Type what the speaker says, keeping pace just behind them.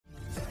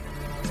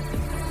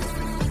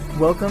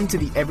Welcome to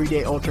the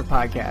Everyday Ultra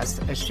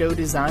Podcast, a show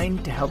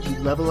designed to help you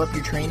level up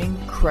your training,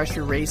 crush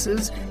your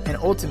races, and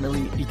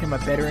ultimately become a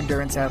better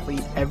endurance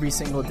athlete every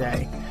single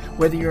day.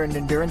 Whether you're an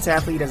endurance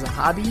athlete as a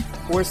hobby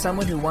or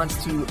someone who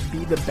wants to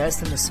be the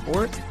best in the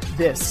sport,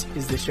 this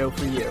is the show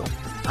for you.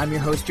 I'm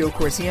your host, Joe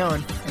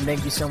Corcione, and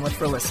thank you so much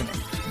for listening.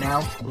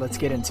 Now, let's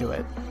get into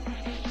it.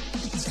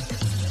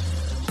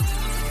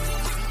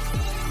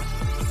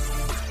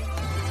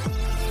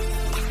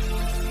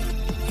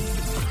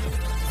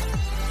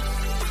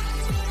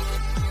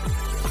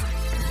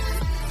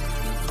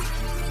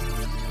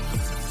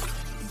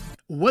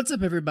 What's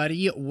up,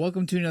 everybody?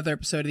 Welcome to another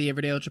episode of the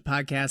Everyday Ultra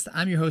Podcast.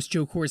 I'm your host,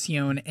 Joe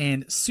Corcione,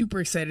 and super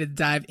excited to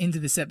dive into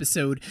this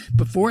episode.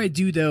 Before I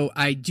do, though,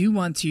 I do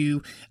want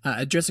to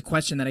address a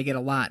question that I get a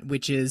lot,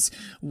 which is,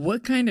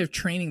 what kind of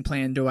training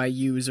plan do I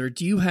use? Or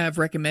do you have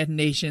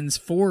recommendations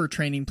for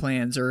training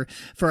plans or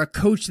for a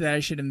coach that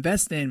I should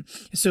invest in?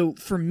 So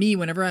for me,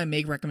 whenever I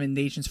make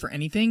recommendations for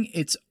anything,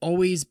 it's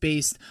always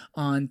based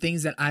on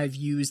things that I've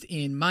used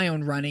in my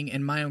own running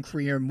and my own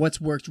career and what's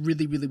worked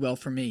really, really well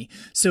for me.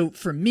 So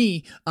for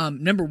me,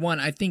 number one,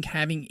 I think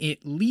having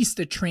at least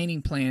a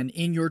training plan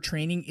in your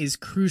training is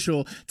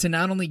crucial to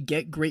not only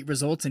get great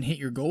results and hit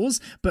your goals,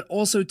 but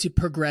also to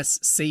progress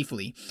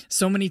safely.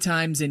 So many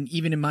times, and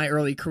even in my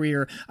early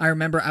career, I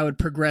remember I would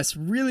progress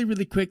really,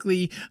 really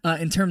quickly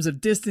in terms of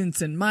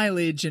distance and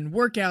mileage and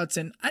workouts,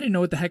 and I didn't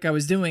know what the heck I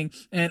was doing.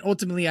 And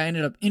ultimately, I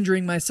ended up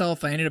injuring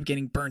myself. I ended up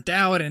getting burnt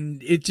out,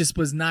 and it just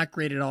was not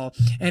great at all.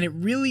 And it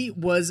really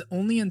was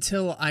only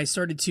until I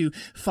started to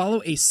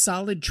follow a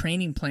solid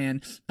training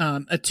plan,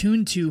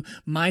 attuned to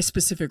my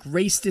specific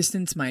race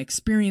distance, my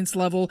experience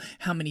level,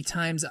 how many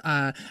times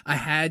I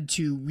had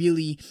to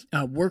really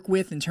work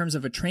with in terms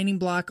of a training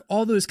block,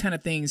 all those kind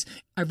of things.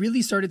 I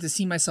really started to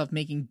see myself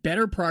making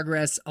better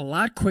progress a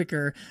lot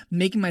quicker,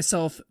 making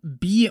myself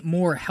be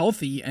more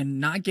healthy and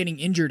not getting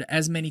injured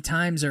as many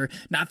times or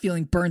not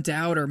feeling burnt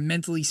out or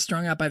mentally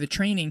strung out by the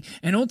training.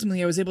 And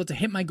ultimately, I was able to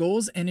hit my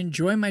goals and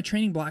enjoy my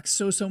training blocks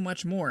so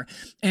much more.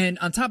 And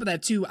on top of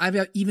that, too,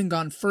 I've even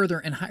gone further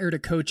and hired a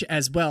coach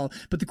as well.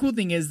 But the cool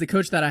thing is, the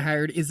coach that I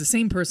hired is the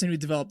same person who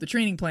developed the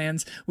training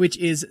plans, which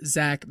is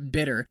Zach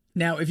Bitter.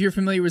 Now, if you're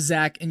familiar with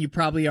Zach, and you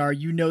probably are,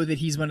 you know that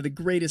he's one of the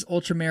greatest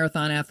ultra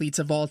marathon athletes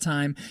of all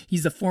time.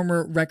 He's the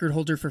former record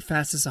holder for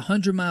fastest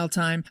 100-mile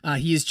time.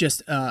 He is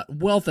just a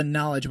wealth of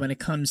knowledge when it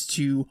comes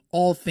to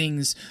all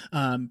things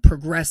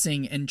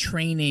progressing and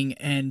training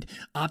and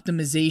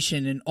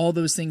optimization and all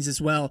those things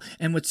as well.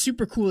 And what's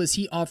super cool is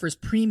he offers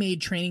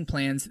pre-made training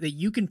plans that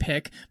you can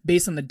pick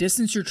based on the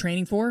distance you're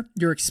training for,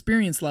 your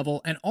experience level,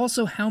 and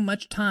also how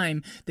much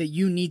time that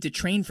you need to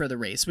train for the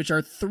race, which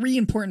are three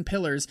important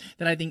pillars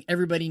that I think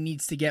everybody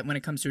needs to get when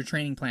it comes to a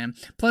training plan.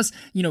 Plus,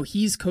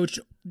 he's coached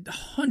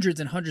hundreds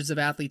and hundreds of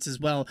athletes as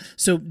well.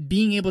 So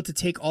being able to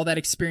take all that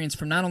experience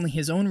from not only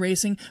his own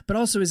racing, but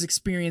also his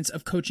experience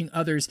of coaching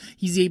others,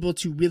 he's able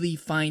to really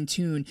fine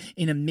tune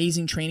an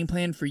amazing training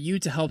plan for you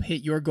to help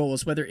hit your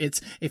goals. Whether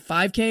it's a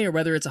 5K or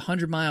whether it's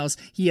 100 miles,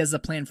 he has a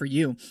plan for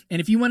you.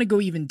 And if you want to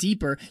go even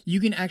deeper, you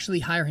can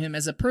actually hire him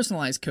as a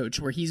personalized coach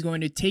where he's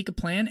going to take a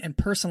plan and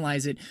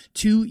personalize it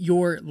to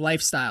your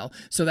lifestyle.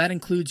 So that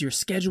includes your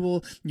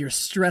schedule, your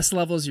stress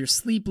levels, your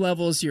sleep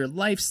levels, your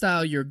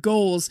lifestyle, your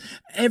goals,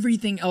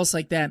 everything else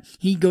like that.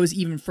 He goes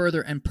even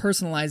further and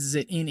personalizes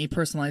it in a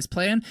personalized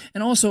plan,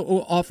 and also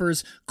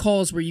offers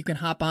calls where you can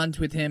hop on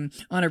with him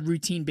on a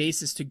routine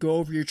basis to go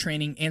over your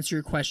training, answer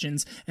your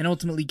questions, and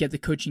ultimately get the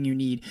coaching you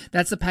need.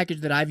 That's the package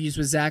that I've used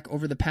with Zach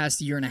over the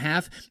past year and a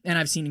half, and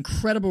I've seen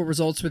incredible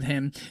results with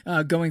him,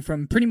 going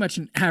from pretty much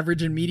an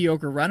average and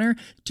mediocre runner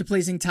to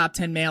placing top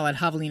 10 male at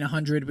Javelin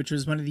 100, which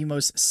was one of the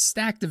most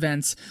stacked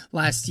events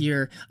last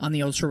year on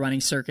the ultra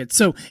running circuit.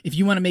 So if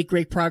you want to make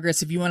great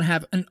progress, if you want to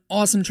have an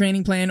awesome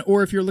training plan,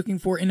 or if you're looking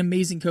for an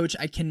amazing coach,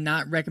 I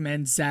cannot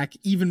recommend Zach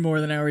even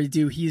more than I already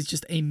do. He is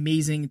just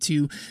amazing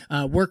to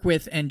work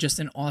with and just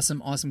an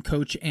awesome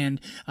coach and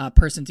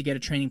person to get a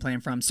training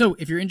plan from. So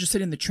if you're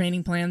interested in the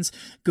training plans,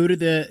 go to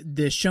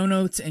the show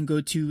notes and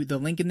go to the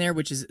link in there,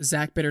 which is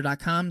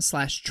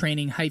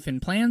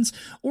zachbitter.com/training-plans,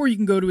 or you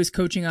can go to his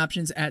coaching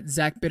options at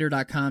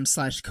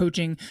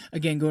zachbitter.com/coaching.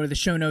 Again, go to the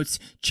show notes,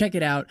 check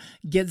it out,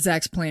 get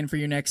Zach's plan for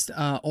your next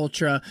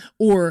ultra,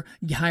 or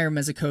hire him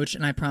as a coach,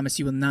 and I promise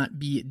you will not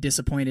be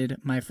disappointed,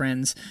 my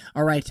friends.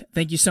 All right,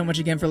 thank you so much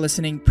again for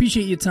listening.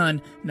 Appreciate you a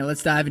ton. Now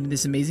let's dive into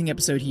this amazing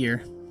episode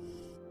here.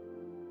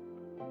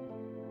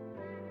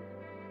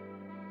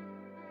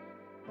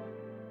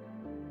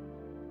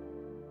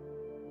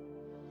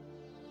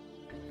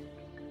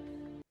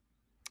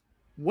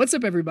 What's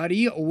up,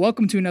 everybody?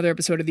 Welcome to another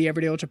episode of the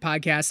Everyday Ultra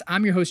Podcast.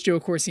 I'm your host, Joe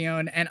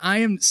Corcione, and I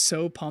am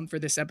so pumped for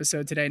this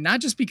episode today.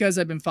 Not just because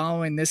I've been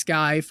following this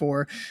guy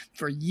for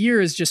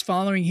years, just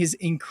following his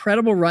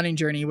incredible running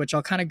journey, which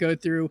I'll kind of go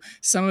through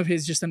some of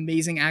his just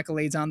amazing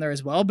accolades on there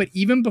as well. But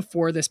even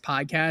before this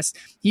podcast,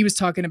 he was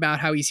talking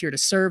about how he's here to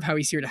serve, how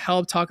he's here to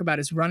help, talk about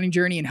his running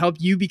journey, and help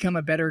you become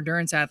a better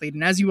endurance athlete.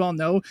 And as you all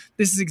know,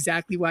 this is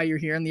exactly why you're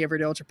here on the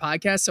Everyday Ultra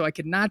Podcast. So I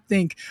could not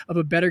think of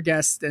a better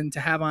guest than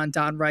to have on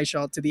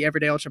Reichelt to the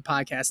Everyday Ultra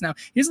podcast. Now,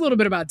 here's a little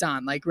bit about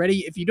Don. Like, ready?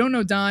 If you don't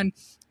know Don,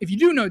 if you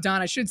do know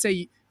Don, I should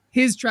say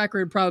his track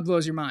record probably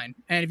blows your mind.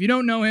 And if you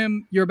don't know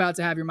him, you're about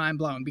to have your mind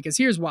blown, because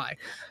here's why.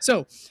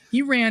 So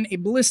he ran a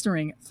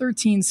blistering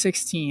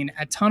 13:16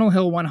 at Tunnel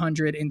Hill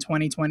 100 in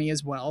 2020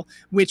 as well,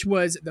 which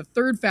was the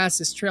third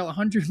fastest trail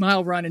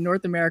 100-mile run in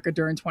North America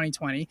during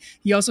 2020.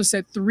 He also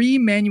set 3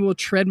 manual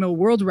treadmill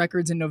world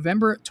records in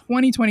November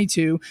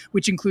 2022,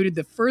 which included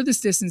the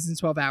furthest distance in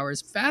 12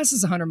 hours,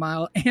 fastest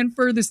 100-mile, and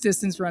furthest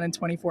distance run in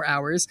 24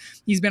 hours.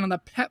 He's been on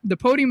the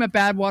podium at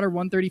Badwater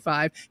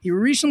 135. He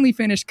recently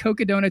finished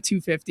Cocodona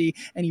 250,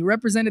 and he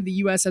represented the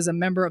U.S. as a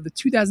member of the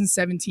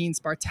 2017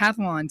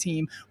 Spartathlon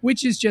team,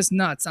 which is just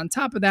nuts. On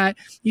top of that,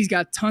 he's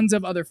got tons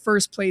of other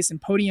first place and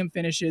podium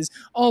finishes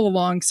all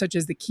along, such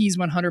as the Keys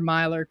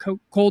 100-miler,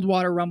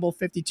 Coldwater Rumble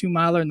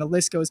 52-miler, and the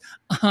list goes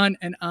on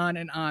and on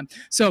and on.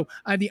 So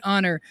I have the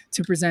honor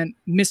to present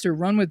Mr.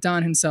 Run with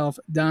Don himself,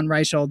 Don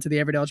Reichelt, to the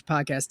Everyday Ultra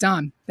podcast.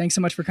 Don, thanks so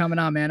much for coming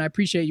on, man. I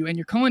appreciate you. And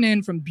you're calling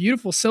in from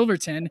beautiful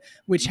Silverton,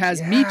 which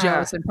has me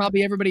jealous and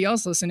probably everybody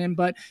else listening.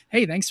 But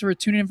hey, thanks for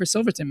tuning in for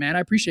Silverton, man. I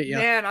appreciate you.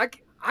 Man,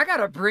 I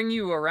gotta bring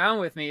you around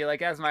with me,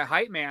 like, as my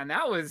hype man.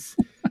 That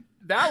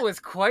was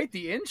quite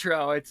the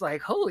intro. It's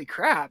like, holy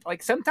crap.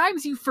 Like,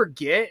 sometimes you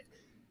forget.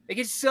 Like,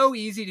 it's so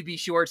easy to be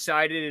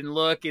short-sighted and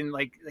look and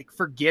like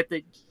forget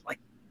that, like,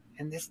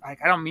 and this, like,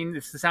 I don't mean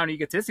this to sound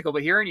egotistical,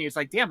 but hearing you, it's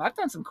like, damn, I've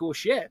done some cool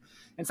shit.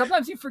 And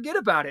sometimes you forget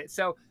about it.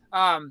 So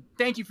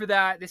thank you for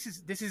that.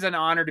 This is an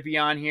honor to be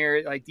on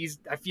here. Like,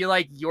 I feel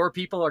like your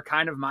people are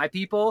kind of my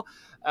people.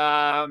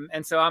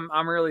 And so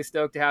I'm really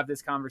stoked to have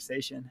this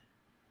conversation.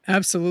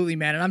 Absolutely,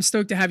 man. And I'm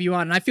stoked to have you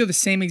on. And I feel the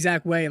same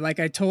exact way. Like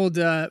I told,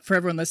 for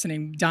everyone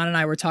listening, Don and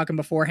I were talking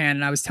beforehand,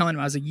 and I was telling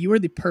him, I was like, you are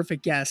the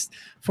perfect guest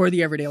for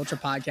the Everyday Ultra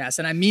podcast.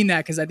 And I mean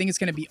that because I think it's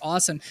going to be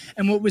awesome.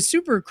 And what was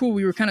super cool,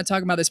 we were kind of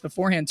talking about this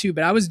beforehand too,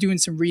 but I was doing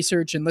some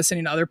research and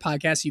listening to other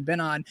podcasts you've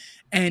been on.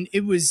 And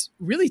it was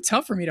really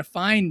tough for me to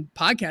find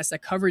podcasts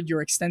that covered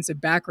your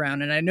extensive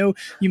background. And I know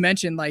you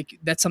mentioned, like,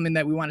 that's something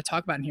that we want to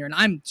talk about in here. And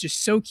I'm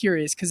just so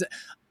curious because,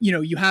 you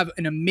know, you have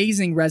an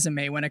amazing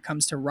resume when it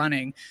comes to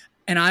running.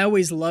 And I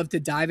always love to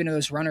dive into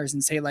those runners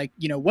and say, like,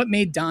 you know, what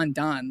made Don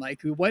Don?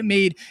 Like, what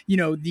made, you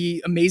know,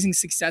 the amazing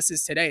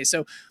successes today?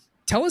 So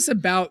tell us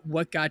about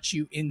what got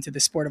you into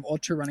the sport of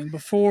ultra running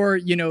before,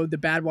 you know, the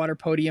Badwater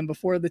podium,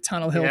 before the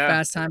Tunnel Hill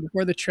fast time,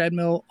 before the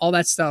treadmill, all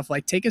that stuff.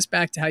 Like, take us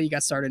back to how you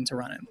got started into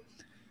running.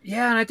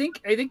 Yeah, and I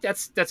think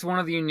that's one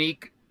of the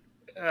unique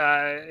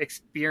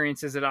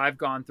experiences that I've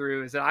gone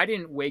through, is that I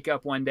didn't wake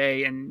up one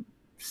day and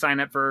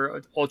sign up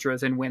for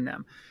ultras and win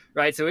them.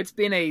 Right. So it's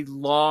been a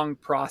long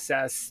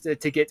process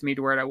to get me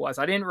to where I was.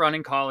 I didn't run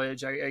in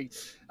college. I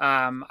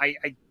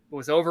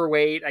was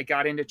overweight. I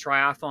got into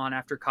triathlon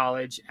after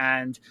college,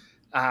 and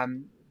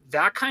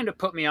that kind of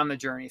put me on the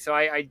journey. So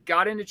I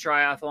got into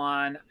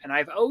triathlon, and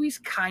I've always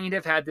kind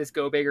of had this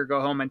go big or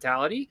go home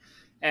mentality.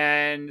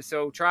 And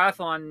so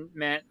triathlon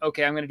meant,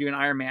 okay, I'm going to do an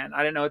Ironman. I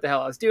didn't know what the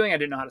hell I was doing. I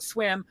didn't know how to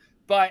swim,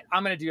 but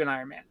I'm going to do an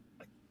Ironman.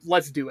 Like,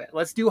 let's do it.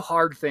 Let's do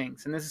hard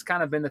things. And this has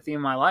kind of been the theme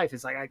of my life.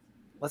 It's like,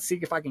 let's see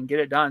if I can get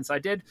it done. So I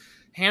did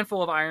a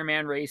handful of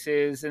Ironman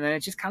races, and then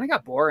it just kind of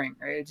got boring.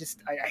 Right?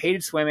 I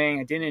hated swimming.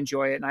 I didn't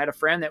enjoy it. And I had a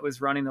friend that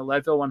was running the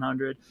Leadville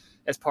 100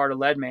 as part of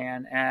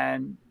Leadman.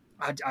 And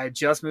I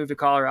just moved to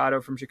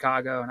Colorado from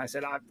Chicago, and I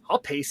said, I'll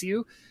pace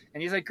you.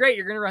 And he's like, great,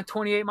 you're going to run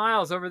 28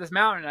 miles over this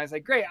mountain. And I was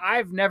like, great,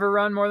 I've never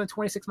run more than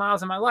 26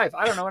 miles in my life.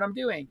 I don't know what I'm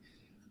doing.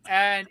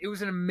 And it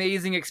was an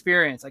amazing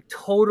experience, like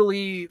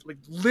totally, like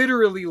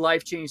literally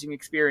life-changing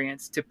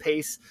experience to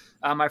pace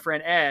my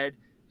friend Ed,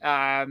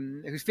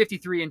 who's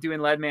 53 and doing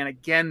Leadman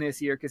again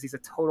this year because he's a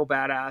total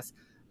badass.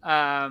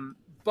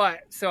 But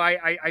so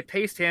I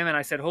paced him, and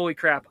I said, holy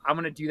crap, I'm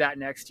going to do that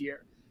next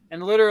year.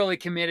 And literally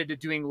committed to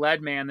doing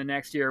Leadman the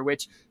next year,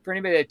 which, for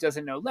anybody that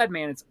doesn't know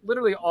Leadman, it's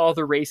literally all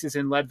the races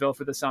in Leadville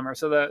for the summer.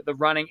 So the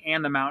running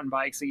and the mountain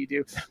bike. So you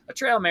do a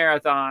trail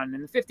marathon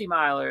and 50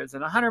 milers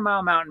and a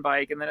 100-mile mountain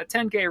bike, and then a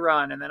 10K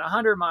run, and then a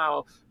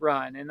 100-mile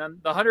run. And then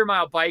the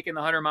 100-mile bike and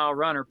the 100-mile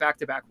run are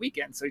back-to-back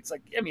weekends. So it's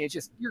like, I mean, it's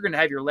just, you're going to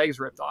have your legs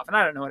ripped off. And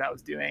I don't know what I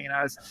was doing. And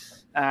I was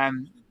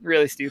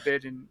really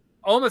stupid and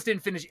almost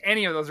didn't finish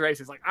any of those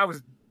races. Like, I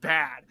was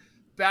bad.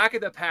 Back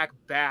of the pack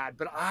bad.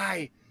 But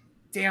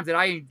did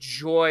I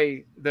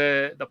enjoy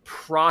the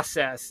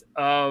process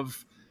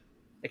of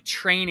like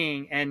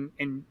training and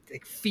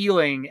like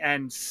feeling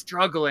and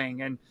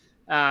struggling and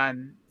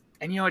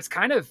you know, it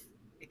kind of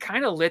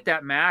lit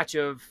that match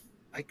of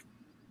like,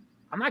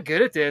 I'm not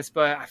good at this,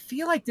 but I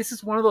feel like this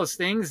is one of those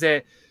things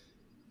that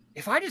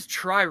if I just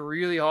try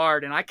really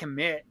hard and I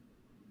commit,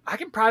 I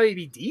can probably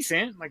be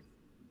decent. Like,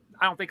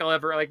 I don't think I'll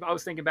ever, like, I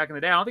was thinking back in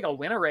the day, I don't think I'll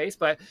win a race,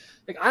 but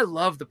like, I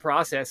love the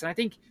process. And I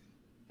think,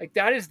 like,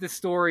 that is the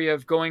story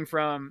of going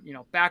from, you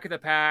know, back of the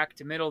pack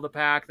to middle of the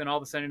pack, then all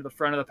of a sudden to the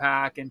front of the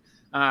pack, and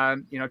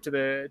you know, to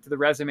the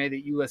resume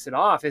that you listed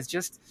off, is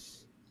just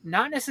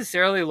not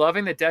necessarily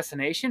loving the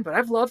destination, but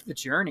I've loved the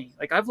journey.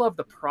 Like, I've loved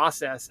the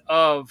process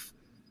of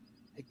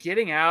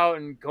getting out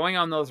and going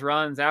on those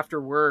runs after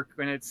work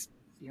when it's,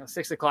 you know,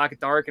 6 o'clock at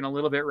dark and a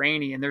little bit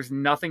rainy, and there's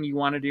nothing you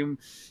want to do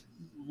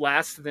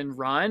less than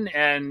run,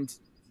 and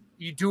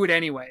you do it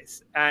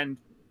anyways. And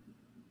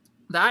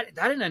that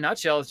in a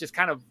nutshell is just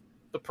kind of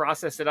the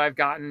process that I've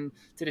gotten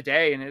to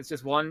today. And it's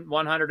just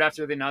 100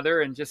 after the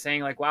another, and just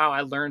saying like, wow,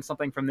 I learned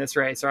something from this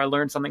race, or I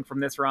learned something from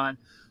this run,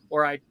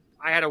 or I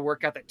had a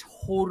workout that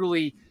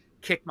totally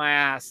kicked my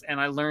ass and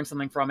I learned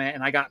something from it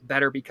and I got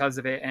better because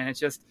of it. And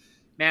it's just,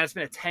 man, it's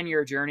been a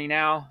 10-year journey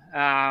now,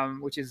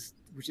 which is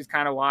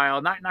kind of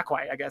wild. Not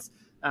quite, I guess.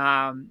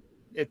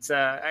 It's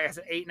I guess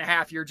an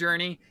 8.5-year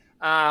journey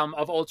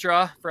of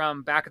ultra,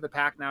 from back of the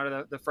pack now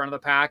to the front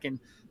of the pack. And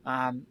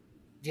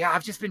yeah,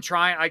 I've just been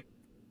trying.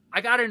 I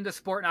got into the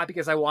sport not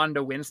because I wanted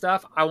to win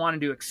stuff. I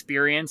wanted to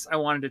experience. I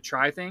wanted to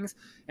try things.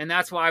 And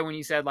that's why when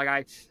you said,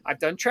 like, I've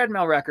done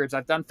treadmill records,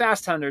 I've done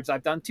fast hundreds,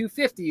 I've done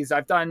 250s,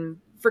 I've done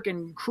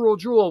freaking Cruel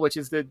Jewel, which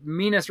is the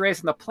meanest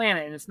race on the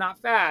planet, and it's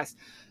not fast.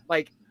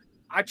 Like,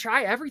 I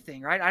try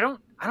everything, right? I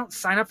don't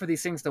sign up for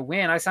these things to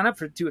win. I sign up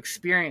to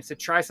experience, to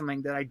try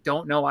something that I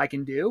don't know I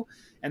can do.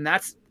 And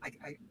that's,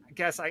 I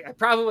guess I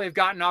probably have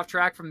gotten off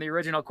track from the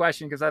original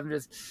question because I'm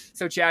just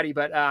so chatty,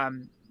 but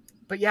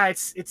yeah,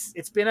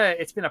 it's been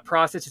a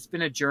process. It's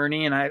been a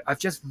journey, and I've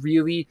just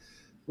really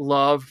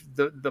loved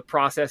the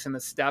process and the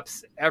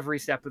steps every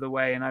step of the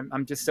way. And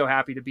I'm just so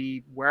happy to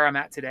be where I'm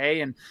at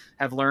today and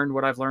have learned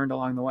what I've learned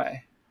along the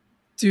way.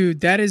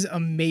 Dude, that is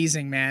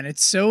amazing, man.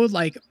 It's so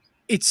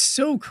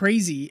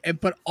crazy,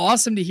 but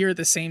awesome to hear at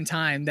the same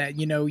time that,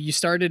 you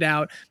started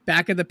out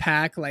back of the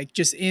pack, like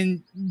just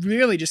in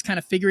really just kind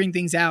of figuring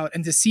things out,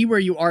 and to see where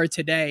you are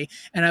today.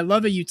 And I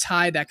love that you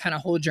tie that kind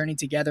of whole journey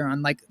together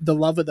on like the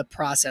love of the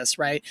process,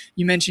 right?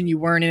 You mentioned you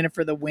weren't in it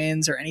for the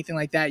wins or anything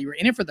like that. You were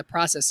in it for the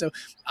process. So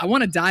I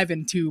want to dive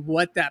into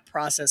what that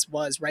process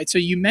was, right? So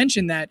you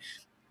mentioned that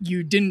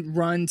you didn't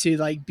run to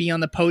like be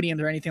on the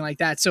podiums or anything like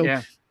that. So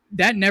yeah.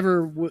 That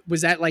never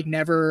was that like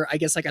never, I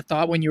guess, like a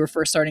thought when you were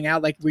first starting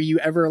out? Like, were you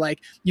ever like,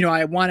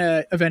 I want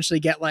to eventually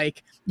get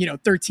like,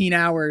 13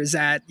 hours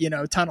at,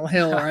 Tunnel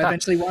Hill, or I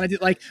eventually want to do,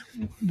 like,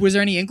 was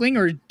there any inkling,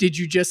 or did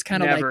you just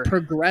kind of like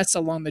progress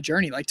along the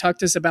journey? Like, talk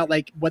to us about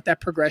like what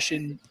that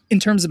progression in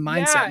terms of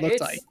mindset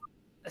looked like.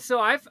 So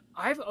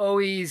I've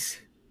always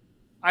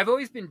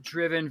been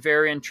driven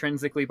very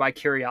intrinsically by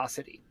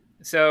curiosity.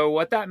 So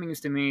what that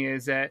means to me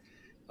is that,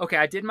 okay,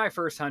 I did my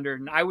first 100,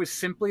 and I was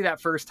simply that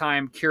first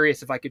time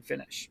curious if I could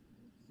finish.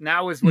 And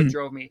that was what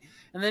drove me.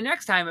 And the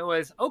next time it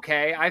was,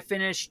 okay, I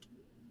finished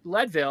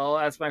Leadville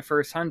as my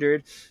first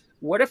 100.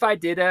 What if I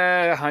did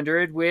a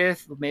 100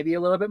 with maybe a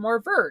little bit more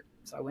vert?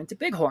 So I went to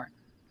Bighorn.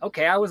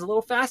 Okay, I was a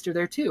little faster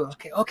there too.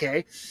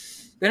 Okay.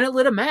 Then it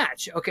lit a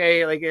match.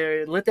 Okay, like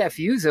it lit that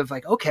fuse of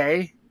like,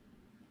 okay,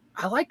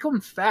 I like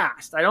going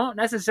fast. I don't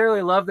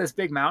necessarily love this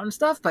big mountain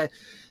stuff, but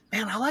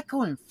man, I like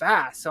going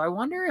fast. So I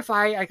wonder if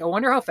I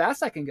wonder how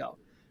fast I can go.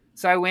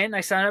 So I went and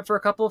I signed up for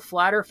a couple of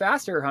flatter,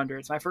 faster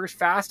hundreds. My first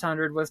fast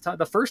 100 was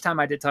the first time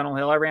I did Tunnel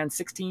Hill. I ran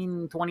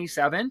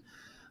 16:27. And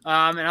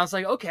I was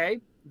like,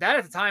 okay, that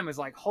at the time was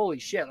like, holy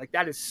shit, like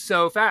that is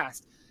so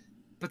fast.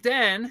 But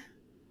then,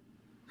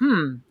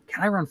 can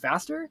I run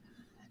faster?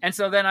 And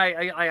so then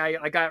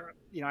I got,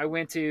 I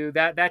went to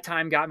that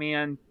time got me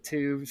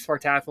into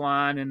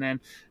Spartathlon. And then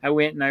I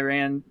went and I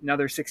ran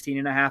another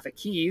 16.5 at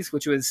Keys,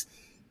 which was,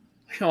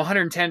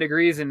 110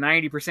 degrees and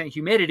 90%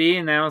 humidity.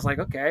 And then I was like,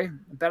 okay,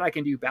 I bet I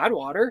can do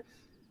Badwater.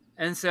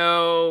 And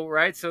so,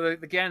 right. So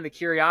again, the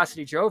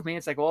curiosity drove me.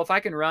 It's like, well, if I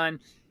can run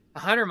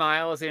 100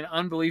 miles in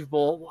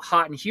unbelievable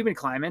hot and humid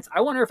climates, I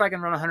wonder if I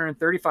can run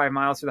 135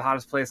 miles through the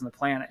hottest place on the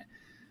planet.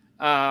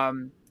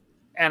 And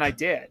I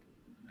did.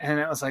 And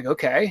it was like,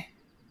 okay,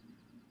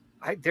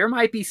 there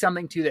might be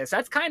something to this.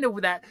 That's kind of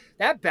that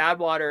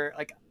Badwater.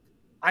 Like,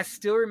 I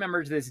still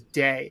remember to this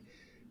day,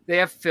 they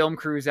have film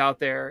crews out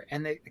there,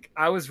 and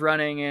I was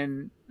running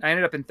in, I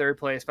ended up in third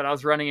place, but I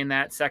was running in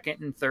that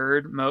second and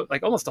third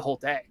like almost the whole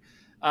day.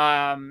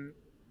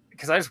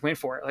 Cause I just went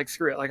for it. Like,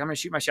 screw it. Like, I'm going to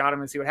shoot my shot. I'm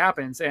going to see what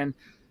happens. And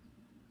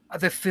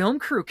the film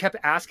crew kept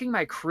asking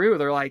my crew,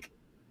 they're like,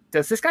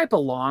 does this guy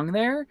belong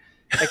there?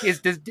 Like,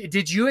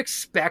 did you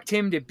expect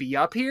him to be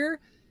up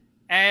here?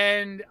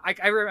 And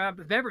I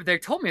remember they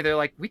told me, they're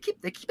like,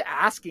 they keep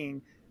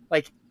asking,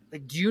 like,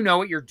 do you know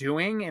what you're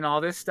doing and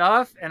all this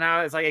stuff? And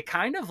I was like, it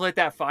kind of lit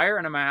that fire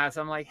under my ass.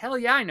 I'm like, hell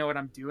yeah, I know what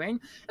I'm doing.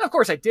 And of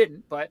course I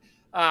didn't, but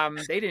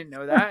they didn't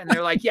know that. And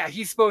they're like, yeah,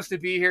 he's supposed to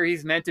be here.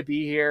 He's meant to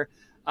be here.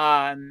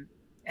 And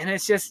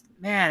it's just,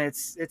 man,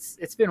 it's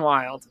been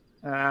wild.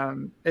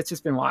 It's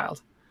just been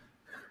wild.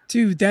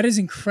 Dude, that is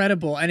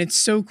incredible. And it's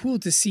so cool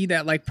to see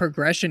that like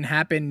progression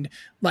happened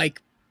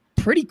like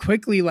pretty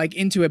quickly like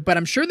into it, but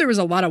I'm sure there was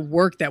a lot of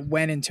work that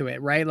went into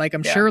it, right? Like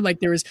I'm sure like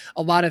there was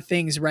a lot of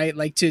things, right?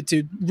 Like to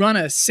run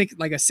a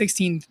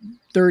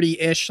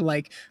 16:30-ish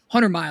like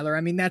 100 miler.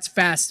 I mean, that's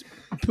fast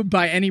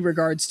by any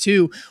regards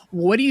too.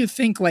 What do you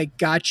think like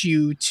got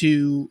you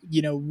to,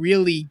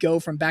 really go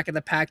from back of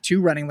the pack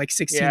to running like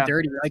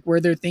 16:30? Like,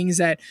 were there things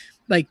that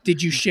like,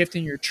 did you shift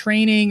in your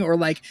training, or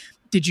like,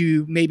 did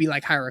you maybe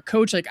like hire a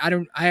coach? Like,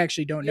 I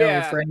actually don't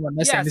know for anyone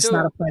listening. This is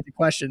not a planted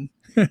question.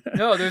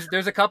 No,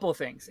 there's a couple of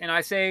things. And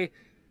I say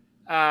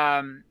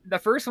The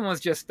first one was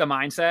just the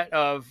mindset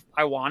of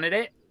I wanted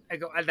it. I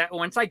go that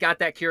once I got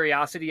that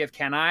curiosity of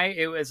can I,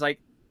 it was like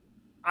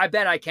I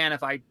bet I can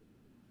if I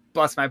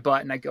bust my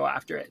butt and I go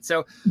after it.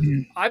 So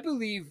Mhm. I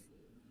believe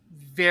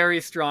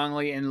very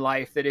strongly in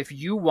life that if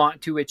you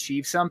want to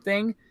achieve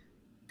something,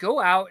 go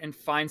out and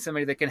find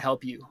somebody that can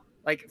help you.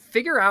 Like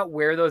figure out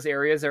where those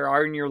areas there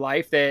are in your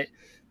life that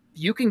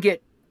you can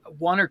get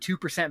 1 or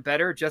 2%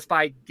 better just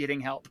by getting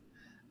help.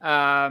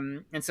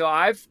 And so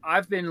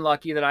I've been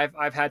lucky that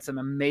I've had some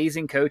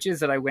amazing coaches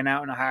that I went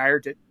out and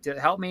hired to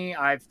help me.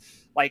 I've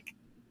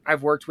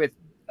worked with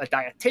a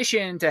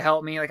dietitian to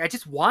help me. Like I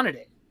just wanted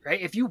it,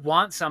 right? If you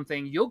want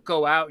something, you'll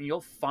go out and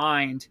you'll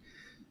find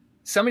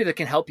somebody that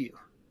can help you.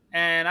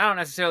 And I don't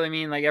necessarily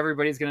mean like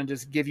everybody's going to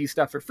just give you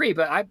stuff for free,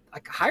 but I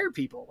hired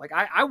people. Like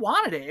I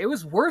wanted it. It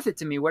was worth it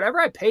to me. Whatever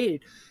I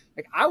paid,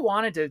 like I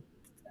wanted to,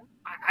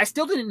 I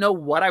still didn't know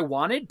what I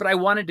wanted, but I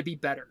wanted to be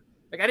better.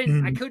 Like I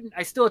Mhm. couldn't,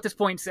 I still at this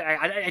point say,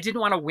 I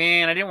didn't want to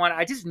win.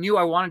 I just knew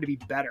I wanted to be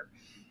better.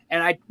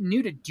 And I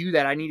knew to do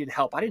that, I needed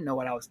help. I didn't know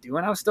what I was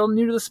doing. I was still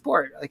new to the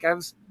sport. Like I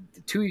was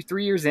 2,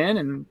 3 years in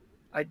and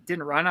I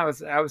didn't run. I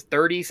was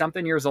 30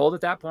 something years old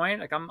at that point.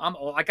 Like I'm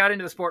old. I got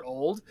into the sport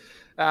old.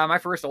 My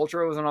first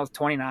ultra was when I was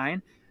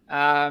 29.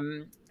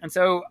 And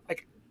so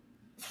like,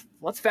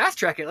 let's fast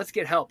track it. Let's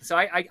get help. So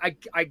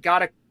I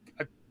got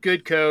a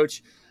good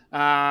coach,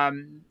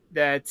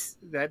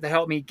 that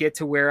helped me get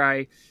to where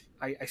I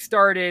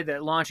started,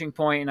 that launching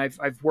point, and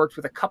I've worked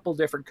with a couple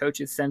different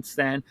coaches since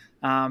then.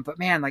 But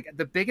man, like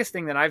the biggest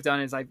thing that I've done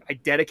is I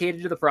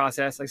dedicated to the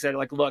process. I said,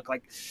 like, look,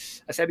 like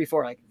I said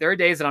before, like there are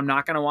days that I'm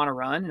not going to want to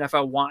run. And if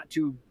I want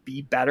to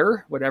be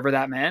better, whatever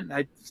that meant,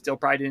 I still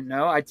probably didn't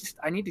know.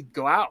 I need to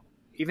go out,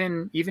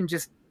 even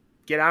just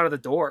get out of the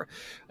door,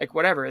 like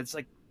whatever. It's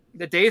like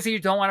the days that you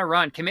don't want to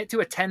run, commit to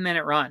a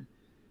 10-minute run.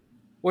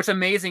 What's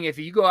amazing, if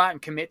you go out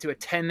and commit to a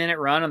 10-minute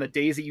run on the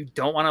days that you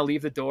don't want to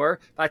leave the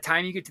door, by the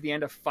time you get to the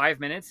end of 5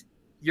 minutes,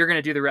 you're going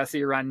to do the rest of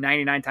your run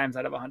 99 times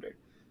out of 100.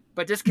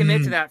 But just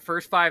commit to Mhm. that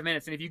first 5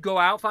 minutes. And if you go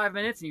out 5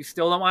 minutes and you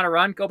still don't want to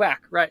run, go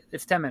back. Right.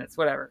 It's 10 minutes,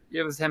 whatever.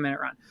 It was a 10-minute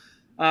run.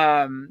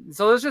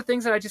 So those are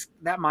things that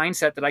that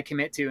mindset that I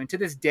commit to. And to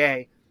this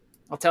day,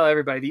 I'll tell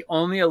everybody the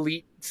only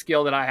elite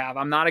skill that I have.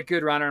 I'm not a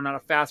good runner. I'm not a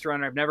fast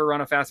runner. I've never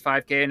run a fast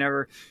 5K. I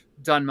never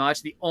done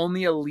much. The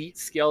only elite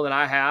skill that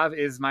I have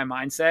is my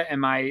mindset and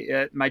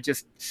my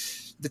just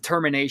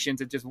determination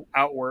to just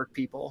outwork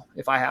people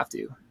if I have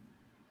to.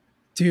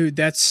 Dude,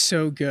 that's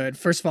so good.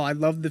 First of all, I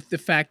love the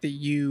fact that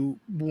you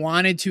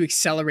wanted to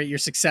accelerate your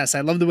success.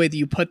 I love the way that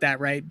you put that,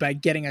 right? By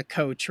getting a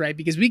coach, right?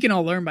 Because we can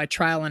all learn by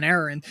trial and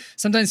error. And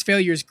sometimes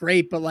failure is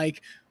great, but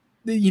like,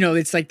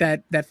 it's like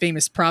that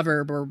famous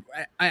proverb or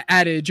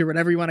adage or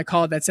whatever you want to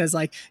call it that says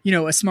like,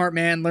 a smart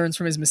man learns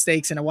from his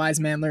mistakes and a wise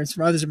man learns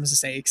from others'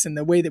 mistakes. And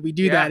the way that we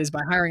do Yeah. that is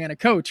by hiring on a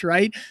coach,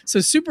 right?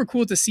 So super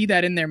cool to see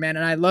that in there, man.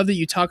 And I love that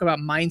you talk about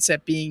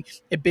mindset being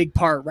a big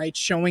part, right?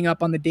 Showing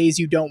up on the days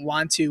you don't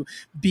want to,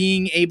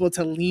 being able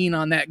to lean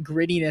on that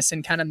grittiness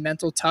and kind of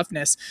mental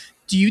toughness.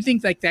 Do you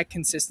think like that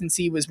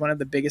consistency was one of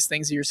the biggest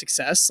things of your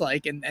success,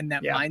 like, and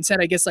that Yeah.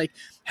 mindset? I guess like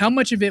how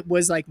much of it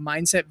was like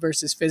mindset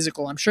versus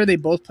physical? I'm sure they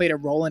both played a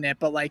role in it,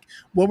 but like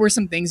what were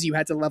some things you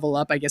had to level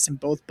up, I guess, in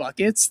both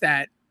buckets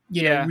that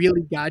Yeah.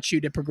 really got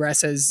you to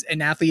progress as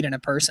an athlete and a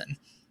person?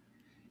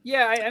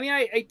 Yeah. I mean,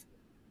 I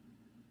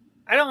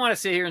don't want to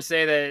sit here and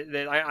say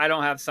that I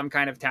don't have some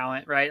kind of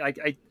talent, right? Like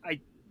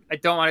I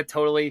don't want to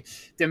totally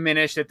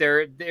diminish that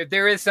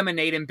there is some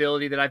innate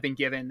ability that I've been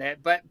given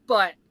that, but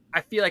I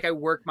feel like I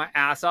worked my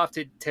ass off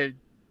to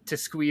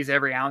squeeze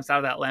every ounce out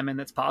of that lemon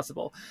that's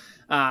possible.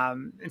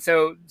 And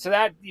so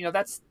that,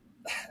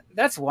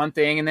 that's one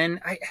thing. And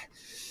then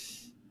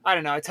I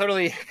don't know. I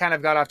totally kind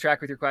of got off track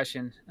with your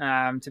question,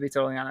 to be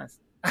totally honest.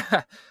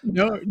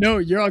 No,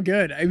 you're all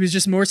good. It was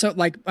just more so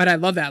like, but I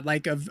love that,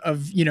 like of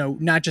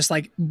not just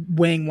like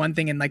weighing one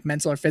thing in like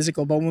mental or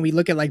physical, but when we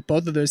look at like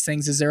both of those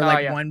things, is there Oh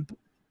like yeah. one,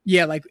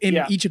 yeah, like in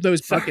Yeah. each of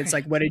those buckets,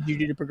 Sorry. like what did you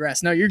do to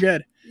progress? No, you're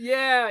good.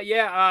 Yeah.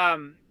 Yeah.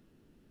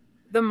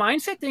 The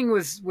mindset thing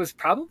was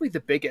probably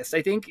the biggest.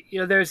 I think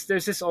there's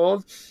this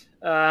old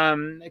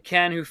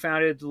Ken who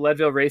founded the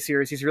Leadville Race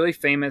Series. He's really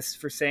famous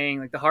for saying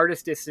like the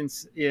hardest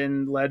distance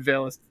in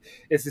Leadville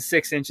is the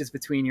 6 inches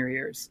between your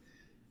ears.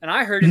 And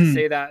I heard him Mhm.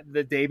 say that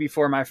the day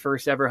before my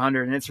first ever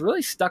 100, and it's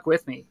really stuck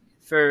with me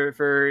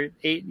for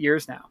 8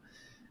 years now.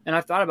 And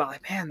I've thought about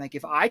like, man, like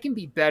if I can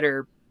be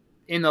better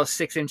in those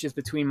 6 inches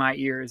between my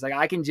ears, like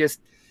I can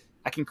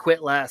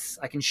quit less,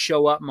 I can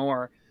show up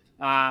more,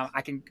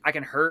 I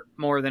can hurt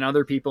more than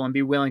other people and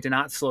be willing to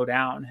not slow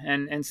down.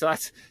 And so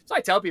so I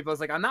tell people,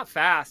 it's like I'm not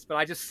fast, but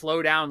I just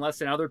slow down less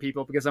than other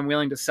people because I'm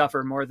willing to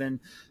suffer more than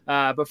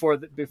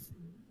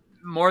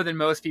more than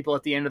most people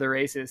at the end of the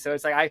races. So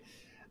it's like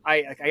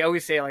I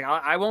always say like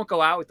I won't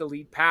go out with the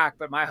lead pack,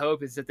 but my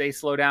hope is that they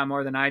slow down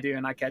more than I do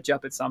and I catch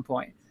up at some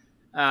point.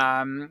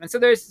 And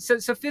so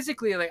so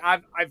physically, like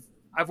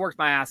I've worked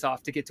my ass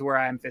off to get to where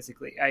I am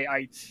physically.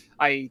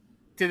 I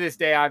to this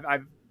day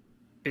I've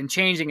been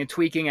changing and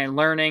tweaking and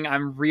learning.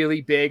 I'm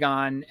really big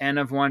on N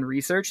of 1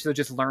 research. So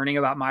just learning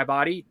about my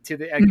body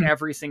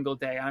every single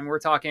day. I mean, we're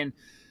talking,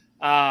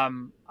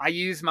 I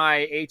use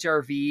my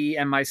HRV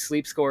and my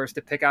sleep scores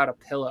to pick out a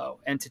pillow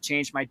and to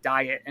change my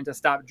diet and to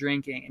stop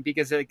drinking. And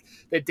because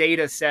the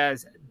data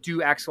says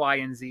do X, Y,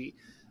 and Z.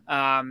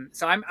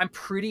 So I'm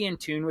pretty in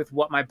tune with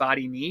what my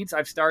body needs.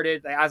 I've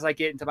started, as I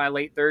get into my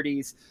late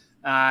 30s,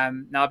 now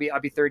I'll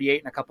be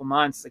 38 in a couple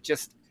months, like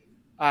just,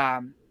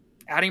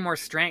 adding more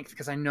strength,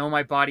 because I know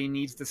my body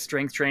needs the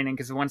strength training.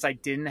 Because once I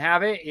didn't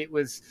have it, it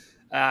was,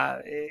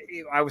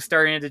 I was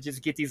starting to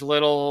just get these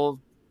little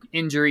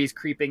injuries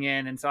creeping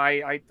in. And so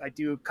I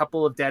do a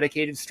couple of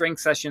dedicated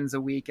strength sessions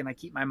a week, and I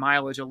keep my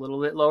mileage a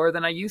little bit lower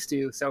than I used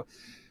to. So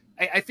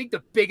I think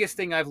the biggest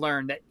thing I've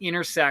learned that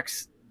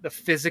intersects the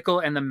physical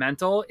and the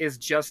mental is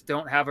just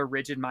don't have a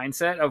rigid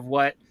mindset of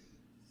what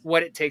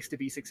it takes to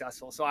be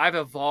successful. So I've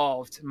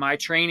evolved my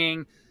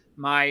training,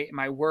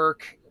 my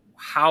work,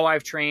 how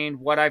I've trained,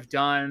 what I've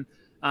done,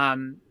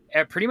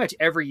 pretty much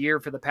every year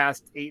for the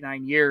past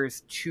 8-9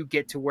 years to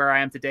get to where I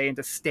am today and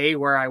to stay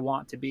where I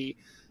want to be.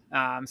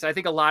 So I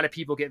think a lot of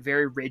people get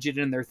very rigid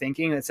in their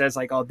thinking that says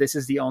like, oh, this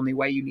is the only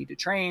way you need to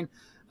train.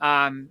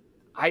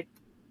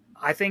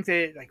 I think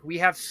that like we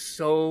have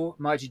so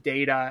much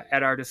data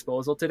at our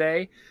disposal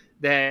today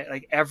that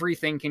like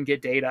everything can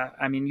get data.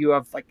 I mean, you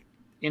have like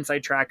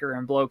Insight Tracker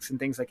and Blokes and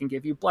things that can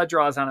give you blood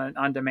draws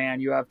on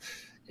demand. You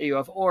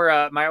have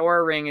Aura. My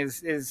Aura ring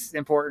is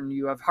important.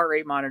 You have heart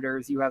rate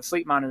monitors. You have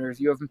sleep monitors.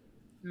 You have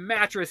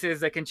mattresses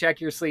that can check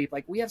your sleep.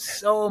 Like we have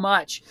so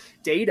much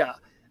data.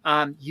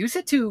 Use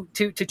it to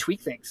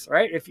tweak things,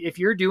 right? If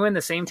you're doing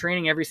the same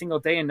training every single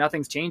day and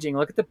nothing's changing,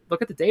 look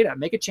at the data,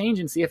 make a change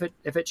and see if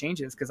it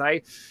changes. Because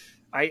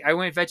I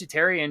went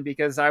vegetarian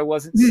because I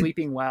wasn't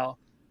sleeping well.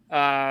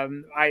 I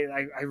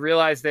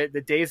realized that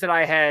the days that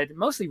I had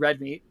mostly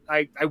red meat,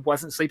 I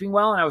wasn't sleeping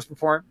well, and I was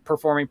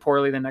performing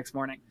poorly the next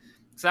morning.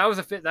 So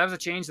that was a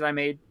change that I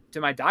made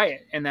to my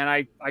diet. And then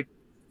I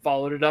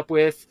followed it up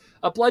with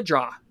a blood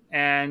draw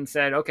and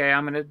said, okay,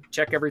 I'm going to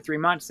check every 3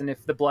 months. And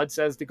if the blood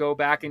says to go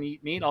back and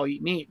eat meat, I'll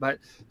eat meat. But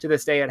to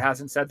this day, it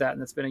hasn't said that.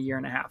 And it's been 1.5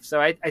 years. So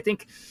I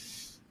think,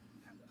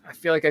 I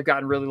feel like I've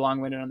gotten really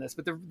long-winded on this,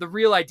 but the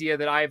real idea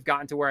that I've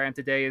gotten to where I am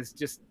today is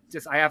just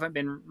I haven't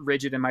been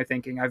rigid in my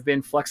thinking. I've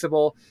been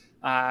flexible.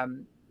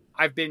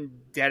 I've been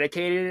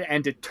dedicated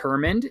and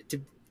determined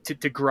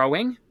to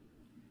growing.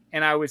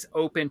 And I was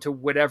open to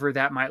whatever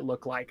that might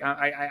look like.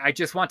 I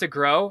just want to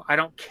grow. I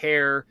don't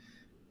care.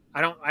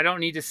 I don't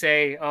need to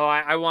say, oh,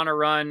 I want to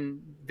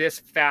run this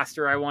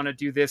faster. I want to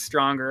do this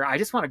stronger. I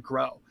just want to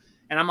grow.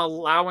 And I'm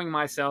allowing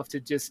myself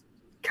to just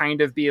kind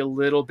of be a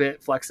little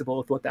bit flexible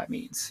with what that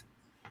means.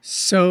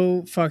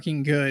 So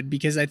fucking good,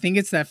 because I think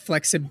it's that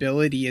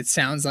flexibility, it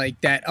sounds like,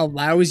 that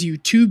allows you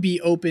to be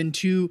open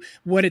to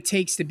what it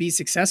takes to be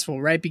successful,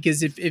 right?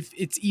 Because if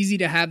it's easy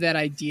to have that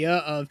idea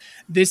of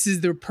this is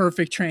the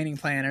perfect training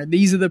plan or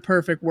these are the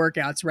perfect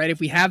workouts, right?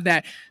 If we have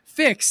that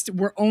fixed,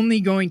 we're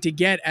only going to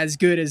get as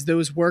good as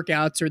those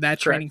workouts or that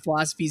training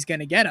philosophy is going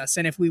to get us.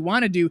 And if we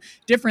want to do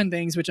different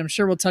things, which I'm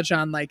sure we'll touch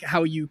on, like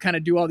how you kind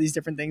of do all these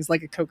different things,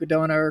 like a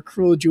Cocodona or a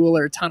Cruel Jewel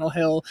or Tunnel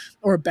Hill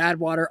or a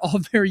Badwater, all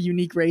very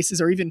unique races,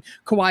 or even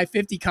Kauai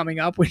 50 coming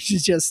up, which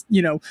is just,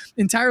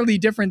 entirely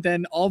different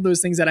than all those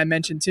things that I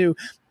mentioned too.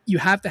 You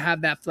have to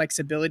have that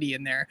flexibility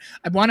in there.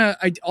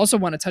 I also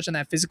want to touch on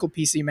that physical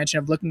piece that you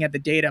mentioned of looking at the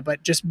data,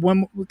 but just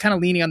one kind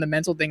of leaning on the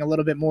mental thing a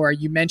little bit more.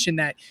 You mentioned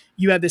that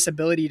you have this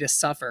ability to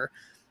suffer.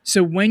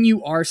 So when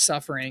you are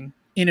suffering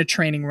in a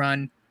training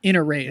run, in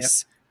a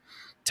race,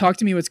 talk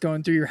to me what's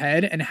going through your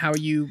head and how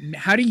do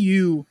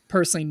you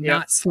personally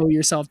not slow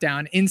yourself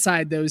down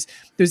inside those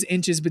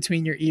inches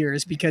between your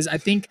ears? Because I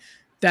think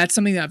that's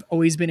something that I've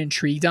always been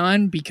intrigued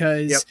on,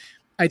 because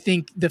I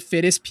think the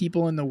fittest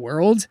people in the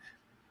world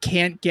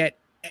can't get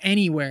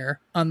anywhere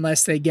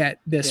unless they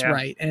get this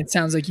right. And it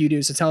sounds like you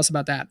do. So tell us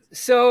about that.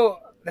 So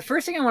the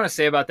first thing I want to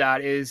say about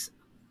that is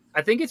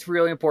I think it's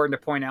really important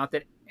to point out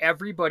that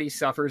everybody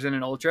suffers in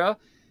an ultra,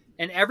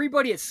 and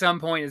everybody at some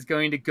point is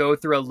going to go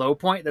through a low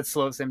point that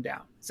slows them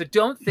down. So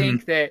don't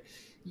think that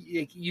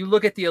you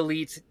look at the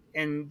elites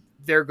and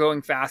they're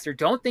going faster.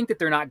 Don't think that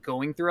they're not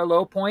going through a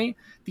low point.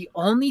 The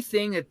only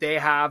thing that they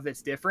have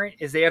that's different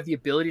is they have the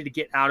ability to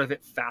get out of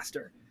it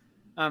faster.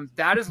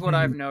 That is what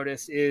I've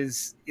noticed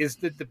is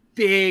the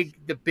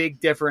big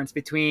difference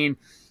between,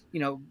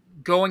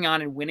 going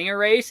on and winning a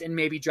race and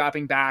maybe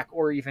dropping back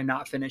or even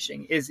not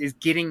finishing is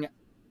getting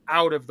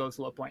out of those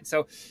low points.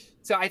 So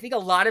I think a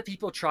lot of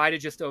people try to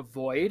just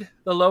avoid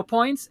the low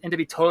points. And to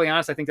be totally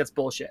honest, I think that's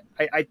bullshit.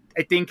 I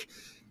think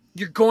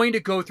you're going to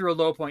go through a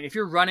low point. If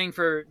you're running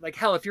for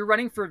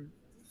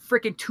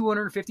freaking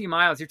 250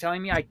 miles, you're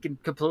telling me I can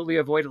completely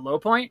avoid a low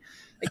point?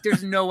 Like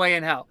there's no way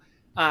in hell.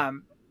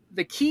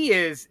 The key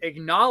is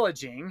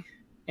acknowledging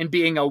and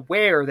being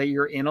aware that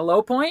you're in a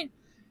low point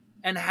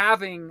and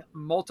having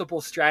multiple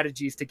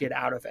strategies to get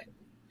out of it.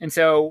 And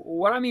so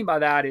what I mean by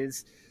that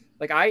is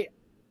like, I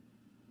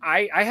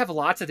have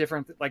lots of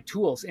different like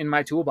tools in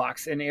my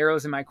toolbox and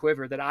arrows in my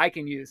quiver that I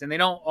can use, and they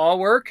don't all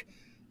work.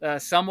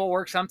 Some will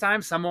work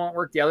sometimes, some won't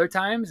work the other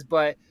times,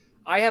 but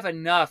I have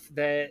enough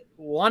that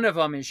one of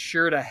them is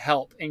sure to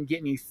help and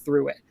get me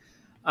through it.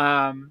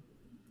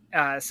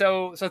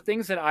 So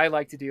things that I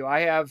like to do, I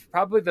have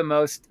probably the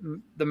most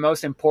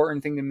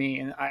important thing to me,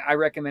 and I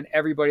recommend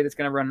everybody that's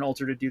going to run an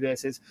ultra to do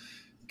this, is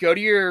go to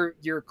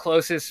your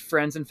closest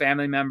friends and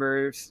family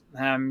members,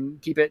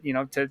 keep it,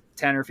 to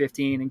 10 or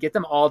 15, and get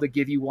them all to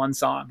give you one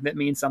song that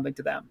means something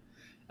to them.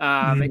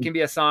 It can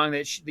be a song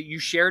that you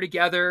share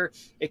together.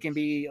 It can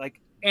be like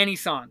any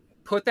song.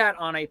 Put that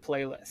on a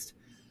playlist.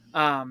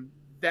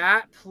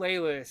 That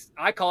playlist,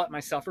 I call it my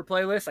suffer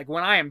playlist. Like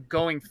when I am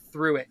going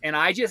through it and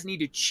I just need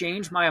to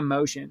change my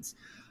emotions,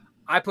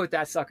 I put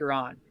that sucker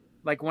on.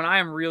 Like when I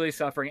am really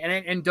suffering,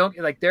 and don't,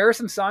 like, there are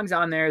some songs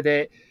on there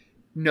that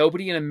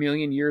nobody in a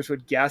million years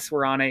would guess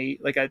were on a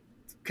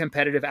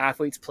competitive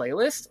athlete's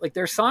playlist. Like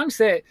there's songs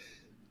that,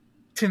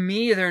 to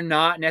me, they're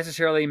not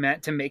necessarily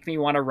meant to make me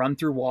want to run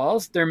through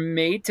walls. They're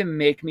made to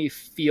make me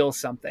feel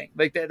something.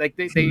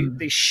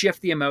 They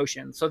shift the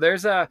emotion. So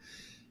there's a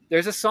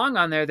song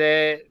on there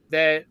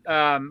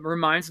that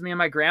reminds me of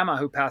my grandma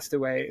who passed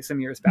away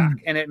some years back,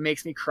 and it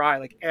makes me cry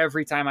like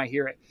every time I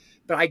hear it.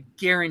 But I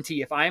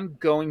guarantee if I'm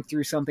going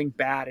through something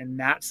bad and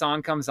that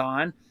song comes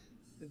on,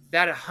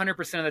 that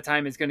 100% of the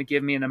time is going to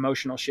give me an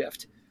emotional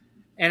shift,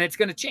 and it's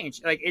going to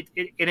change. Like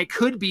and it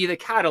could be the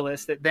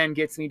catalyst that then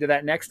gets me to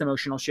that next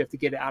emotional shift to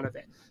get out of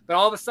it. But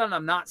all of a sudden,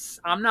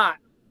 I'm not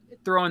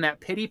throwing that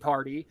pity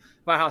party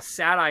about how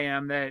sad I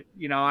am that,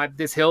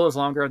 this hill is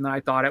longer than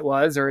I thought it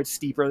was, or it's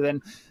steeper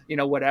than,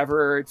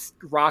 whatever, or it's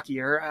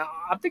rockier.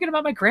 I'm thinking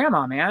about my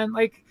grandma, man.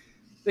 Like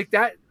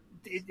that.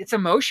 It's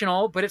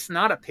emotional, but it's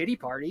not a pity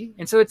party.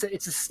 And so it's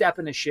a step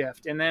and a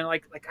shift. And then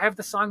like I have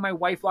the song my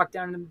wife walked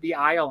down the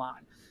aisle on.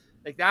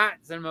 Like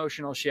that's an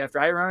emotional shift,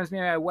 right? It reminds me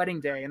of my wedding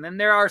day. And then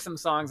there are some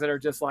songs that are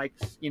just like,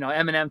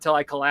 Eminem Till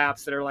I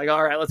Collapse, that are like,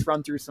 all right, let's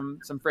run through some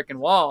freaking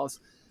walls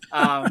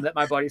that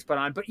my buddies put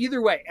on. But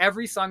either way,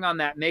 every song on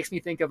that makes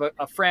me think of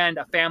a friend,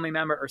 a family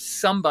member, or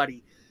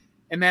somebody.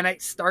 And then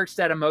it starts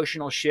that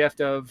emotional shift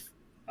of,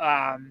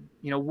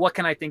 what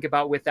can I think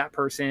about with that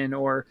person,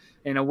 or,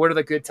 what are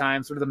the good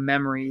times, what are the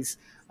memories,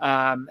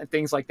 and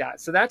things like that.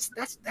 So that's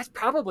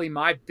probably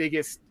my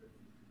biggest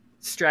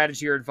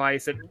strategy or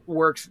advice that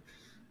works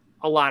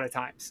a lot of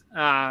times.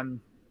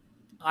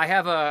 I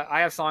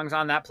have songs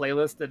on that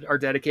playlist that are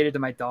dedicated to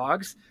my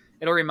dogs.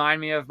 It'll remind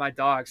me of my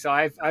dog. So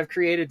I've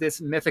created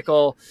this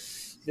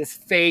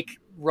fake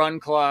run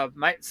club.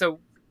 So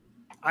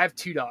I have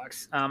 2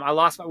 dogs.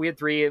 We had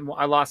 3, and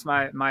I lost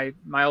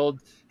my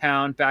old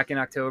hound back in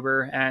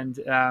October. And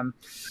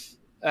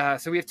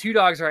so we have 2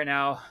 dogs right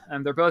now,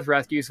 and they're both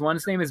rescues.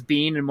 One's name is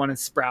Bean and one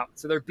is Sprout.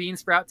 So they're Bean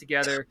Sprout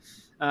together.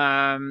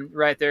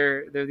 Right.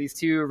 They're these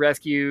 2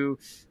 rescue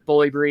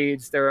bully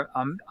breeds. They're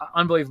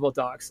unbelievable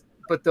dogs.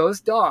 But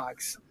those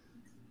dogs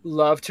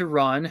love to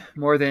run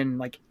more than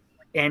like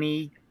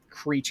any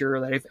creature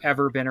that I've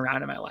ever been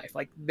around in my life.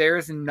 Like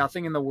there's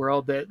nothing in the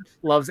world that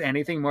loves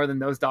anything more than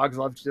those dogs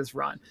love to just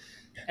run.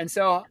 And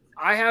so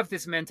I have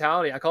this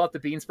mentality. I call it the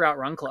Bean Sprout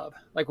Run Club.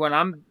 Like when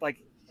I'm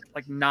like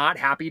not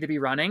happy to be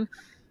running,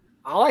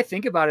 all I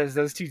think about is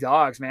those 2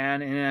 dogs,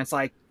 man. And it's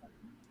like,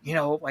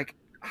 like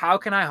how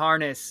can I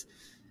harness?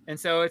 And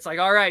so it's like,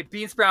 all right,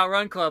 Bean Sprout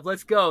Run Club,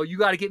 let's go. You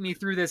got to get me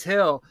through this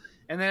hill.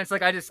 And then it's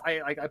like, I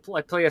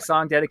play a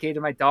song dedicated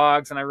to my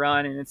dogs and I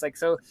run. And it's like,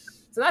 so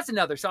that's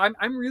another. So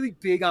I'm really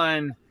big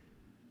on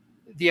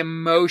the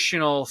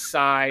emotional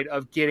side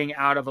of getting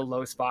out of a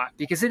low spot,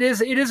 because it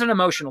is an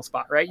emotional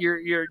spot, right?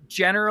 You're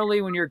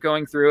generally, when you're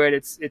going through it,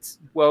 it's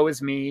woe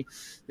is me.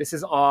 This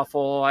is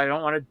awful. I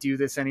don't want to do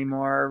this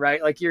anymore.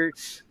 Right. Like you're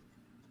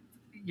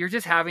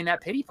just having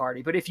that pity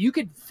party. But if you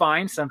could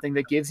find something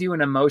that gives you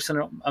an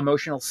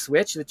emotional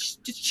switch that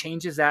just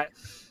changes that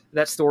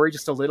story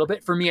just a little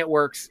bit, for me, it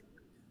works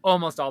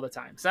almost all the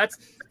time. So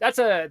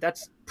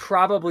that's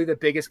probably the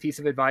biggest piece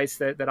of advice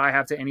that I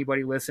have to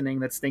anybody listening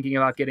that's thinking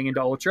about getting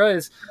into ultra,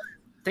 is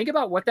think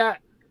about what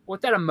that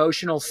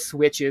emotional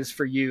switch is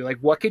for you. Like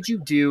what could you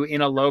do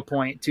in a low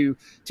point to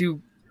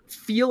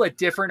feel a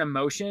different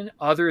emotion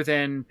other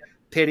than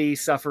pity,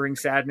 suffering,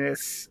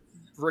 sadness,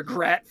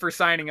 regret for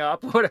signing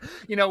up,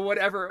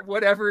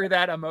 whatever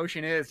that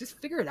emotion is,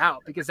 just figure it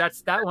out, because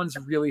that one's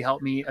really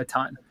helped me a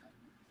ton.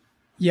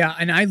 Yeah,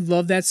 and I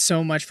love that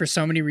so much for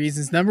so many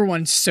reasons. Number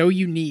one, so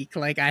unique.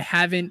 Like I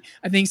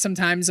think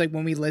sometimes like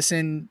when we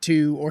listen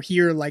to or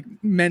hear like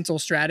mental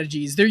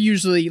strategies, they're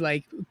usually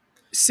like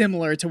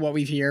similar to what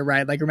we hear,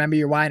 right? Like remember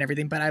your why and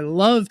everything. But I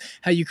love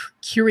how you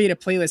curate a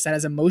playlist that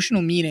has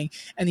emotional meaning.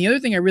 And the other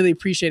thing I really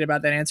appreciate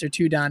about that answer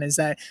too, Don, is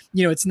that,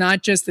 it's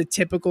not just the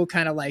typical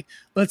kind of like,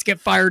 let's get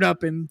fired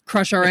up and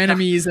crush our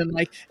enemies. And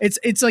like,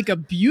 it's like a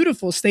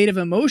beautiful state of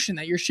emotion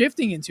that you're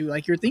shifting into.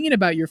 Like you're thinking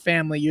about your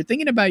family, you're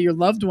thinking about your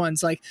loved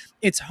ones. Like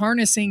it's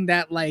harnessing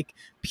that like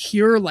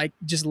pure, like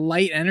just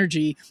light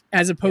energy,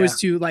 as opposed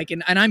to like,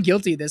 and I'm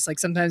guilty of this. Like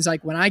sometimes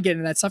like when I get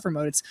into that suffer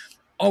mode, it's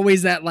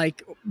always that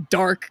like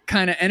dark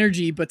kind of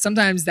energy, but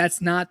sometimes that's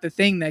not the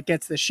thing that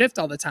gets the shift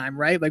all the time,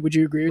 right? Like, would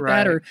you agree with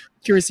that? Or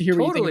curious to hear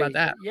what you think about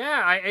that?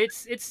 Yeah,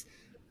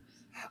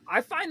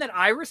 I find that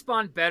I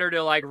respond better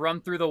to like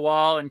run through the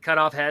wall and cut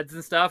off heads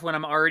and stuff when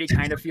I'm already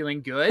kind of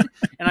feeling good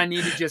and I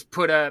need to just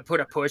put a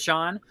push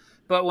on.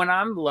 But when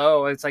I'm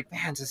low, it's like,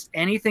 man, just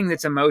anything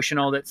that's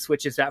emotional that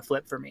switches that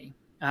flip for me.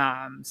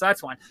 So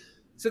that's one.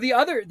 So the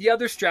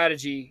other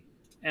strategy,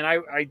 and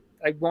I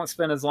won't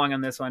spend as long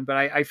on this one, but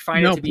I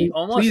find it to be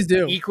almost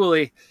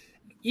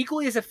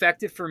equally as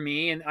effective for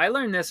me. And I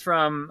learned this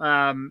from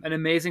an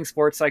amazing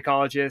sports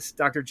psychologist,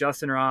 Dr.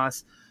 Justin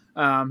Ross.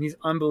 He's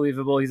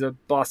unbelievable. He's a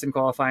Boston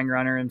qualifying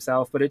runner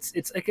himself, but it's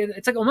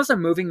like almost a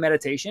moving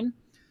meditation.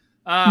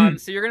 So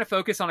you're going to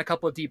focus on a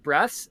couple of deep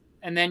breaths,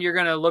 and then you're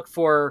going to look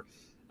for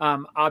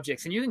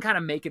objects, and you can kind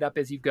of make it up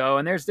as you go.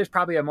 And there's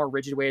probably a more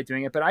rigid way of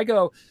doing it, but I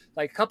go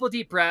like a couple of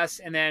deep breaths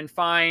and then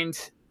find,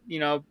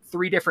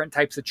 3 different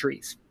types of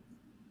trees,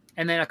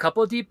 and then a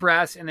couple of deep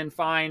breaths and then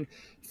find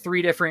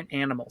 3 different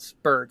animals,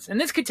 birds. And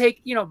this could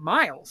take,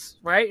 miles,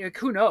 right? Like,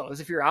 who knows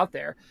if you're out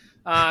there.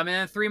 And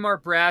then 3 more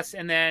breaths,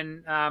 and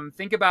then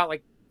think about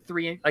like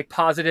 3 like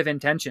positive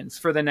intentions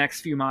for the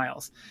next few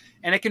miles.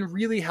 And it can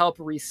really help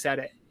reset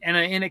it. And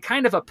in a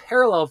kind of a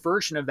parallel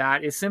version of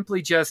that is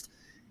simply just,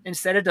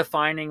 instead of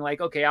defining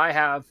like, okay,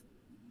 I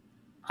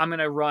want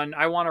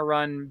to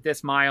run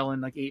this mile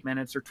in like 8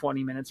 minutes or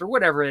 20 minutes or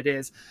whatever it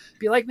is,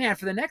 be like, man,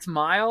 for the next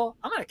mile,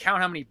 I'm going to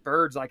count how many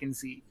birds I can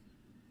see.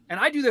 And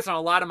I do this on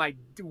a lot of my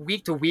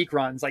week to week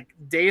runs, like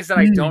days that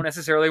I don't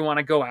necessarily want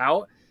to go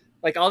out.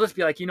 Like, I'll just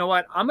be like, you know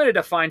what? I'm going to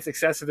define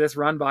success of this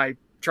run by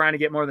trying to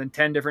get more than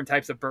 10 different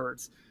types of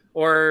birds.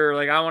 Or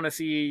like, I want to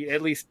see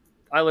at least,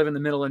 I live in the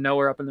middle of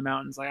nowhere up in the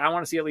mountains. Like, I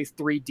want to see at least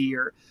 3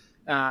 deer.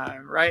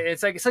 Right.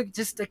 It's like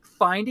just like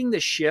finding the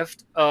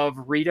shift of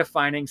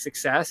redefining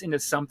success into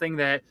something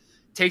that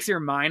takes your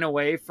mind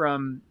away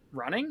from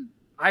running.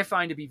 I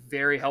find to be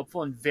very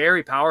helpful and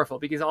very powerful,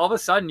 because all of a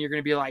sudden you're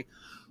going to be like,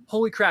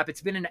 holy crap,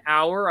 it's been an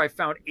hour. I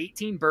found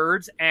 18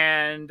 birds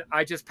and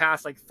I just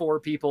passed like 4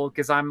 people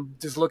because I'm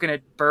just looking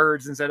at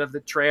birds instead of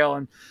the trail,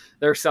 and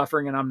they're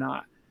suffering and I'm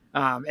not.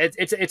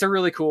 It's a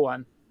really cool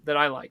one that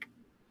I like.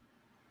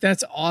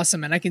 That's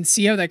awesome. And I can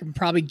see how that can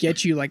probably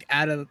get you like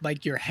out of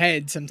like your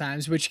head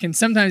sometimes, which can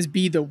sometimes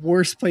be the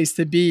worst place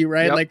to be,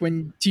 right? Yep. Like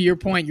when, to your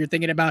point, you're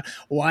thinking about,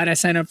 why'd I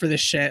sign up for this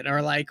shit?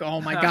 Or like,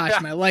 oh my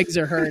gosh, my legs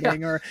are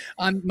hurting, or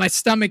my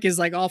stomach is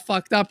like all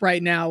fucked up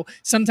right now.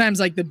 Sometimes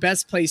like the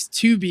best place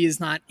to be is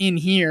not in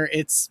here.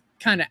 It's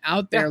kind of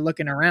out there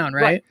looking around,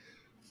 right?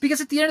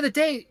 Because at the end of the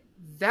day,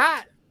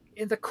 that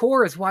in the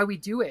core is why we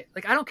do it.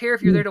 Like, I don't care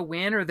if you're there to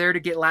win or there to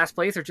get last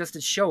place or just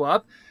to show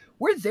up.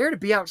 We're there to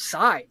be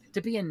outside,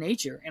 to be in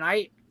nature. And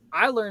I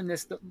learned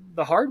this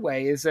the hard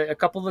way, is a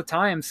couple of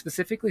times,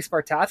 specifically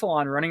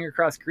Spartathlon, running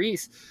across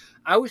Greece.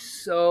 I was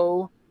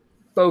so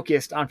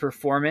focused on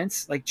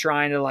performance, like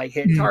trying to like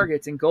hit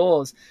targets and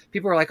goals.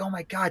 People were like, oh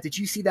my God, did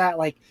you see that?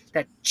 Like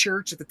that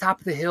church at the top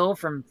of the hill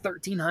from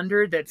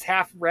 1300 that's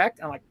half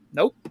wrecked? I'm like,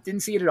 nope,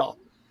 didn't see it at all.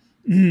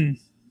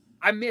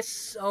 I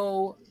missed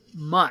so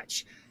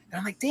much. And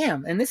I'm like,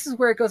 damn. And this is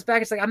where it goes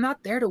back. It's like, I'm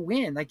not there to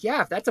win. Like,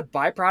 yeah, if that's a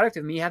byproduct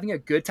of me having a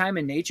good time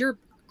in nature,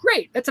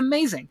 great. That's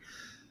amazing.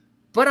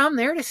 But I'm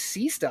there to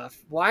see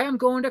stuff. Why I'm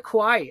going to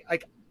Kauai.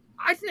 Like,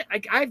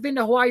 I've been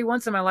to Hawaii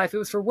once in my life. It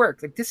was for work.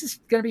 Like, this is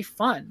going to be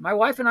fun. My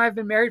wife and I have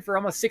been married for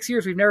almost 6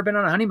 years. We've never been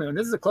on a honeymoon.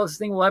 This is the closest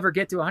thing we'll ever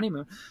get to a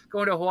honeymoon,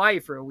 going to Hawaii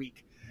for a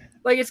week.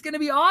 Like, it's going to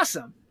be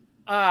awesome.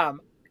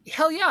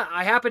 Hell yeah,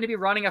 I happen to be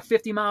running a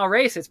 50-mile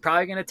race. It's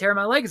probably going to tear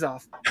my legs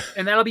off.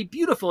 And that'll be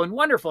beautiful and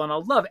wonderful, and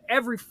I'll love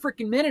every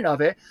freaking minute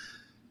of it.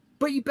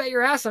 But you bet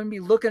your ass I'm going to be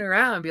looking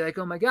around and be like,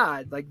 oh my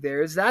God, like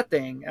there's that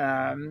thing.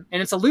 And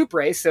it's a loop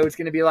race, so it's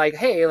going to be like,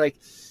 hey, like,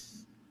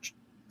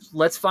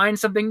 let's find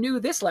something new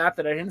this lap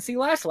that I didn't see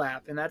last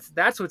lap. And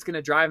that's what's going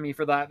to drive me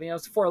for that.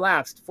 It's 4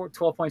 laps,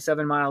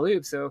 12.7 mile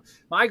loop. So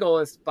my goal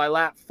is by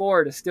lap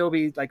 4 to still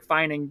be like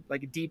finding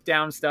like deep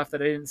down stuff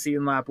that I didn't see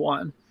in lap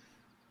 1.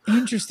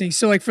 Interesting.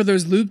 So like for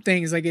those loop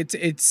things, like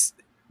it's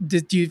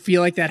do you feel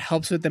like that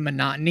helps with the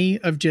monotony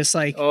of just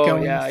like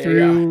going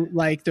through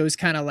like those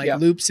kind of like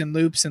loops and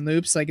loops and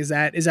loops? Like, is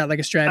that like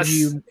a strategy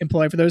you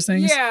employ for those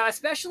things? Yeah,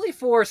 especially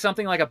for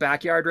something like a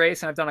backyard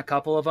race. And I've done a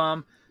couple of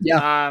them.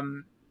 Yeah.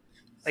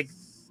 Like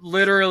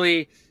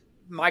literally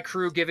my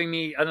crew giving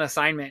me an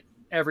assignment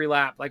every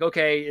lap. Like,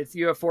 okay, if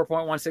you have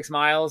 4.16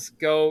 miles,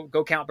 go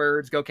count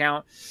birds, go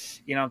count,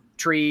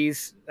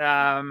 trees.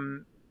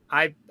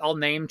 I'll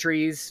name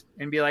trees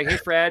and be like, hey,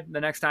 Fred, the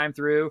next time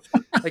through,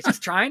 like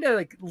just trying to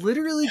like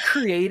literally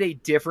create a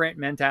different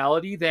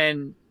mentality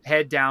than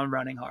head down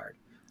running hard.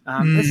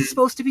 This is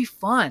supposed to be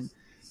fun.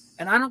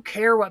 And I don't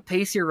care what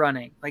pace you're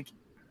running. Like,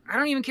 I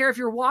don't even care if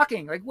you're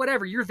walking, like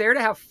whatever, you're there to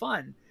have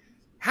fun.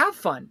 Have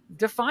fun,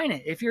 define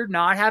it. If you're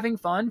not having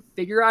fun,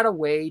 figure out a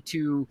way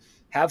to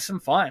have some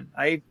fun.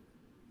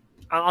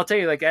 I'll tell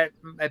you, like at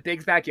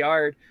Big's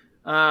backyard,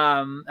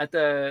 at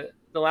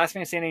the last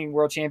man standing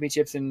world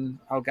championships in,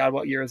 oh God,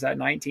 what year was that?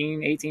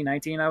 19,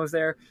 I was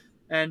there.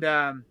 And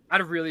I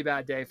had a really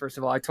bad day. First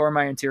of all, I tore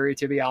my anterior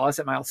tibialis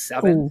at mile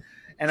 7. Ooh.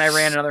 And I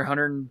ran another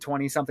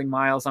 120 something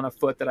miles on a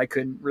foot that I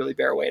couldn't really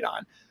bear weight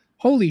on.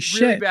 Holy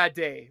shit. Really bad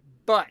day.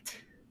 But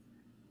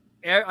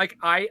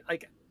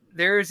like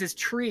there's this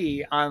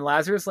tree on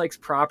Lazarus Lake's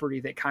property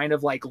that kind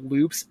of like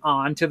loops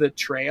onto the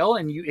trail,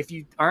 and you, if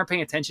you aren't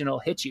paying attention, it'll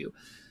hit you.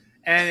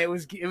 And it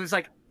was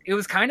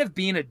kind of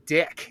being a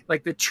dick.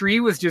 Like the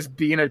tree was just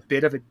being a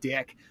bit of a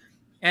dick.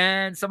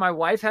 And so my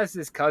wife has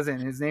this cousin,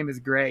 his name is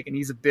Greg, and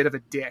he's a bit of a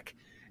dick.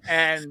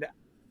 And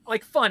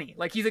like funny,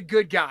 like he's a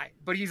good guy,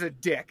 but he's a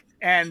dick.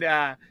 And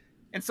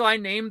so I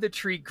named the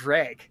tree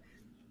Greg.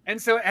 And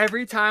so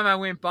every time I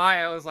went by,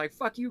 I was like,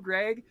 fuck you,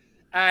 Greg.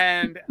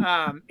 And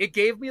it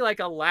gave me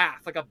like a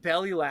laugh, like a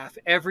belly laugh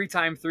every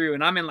time through.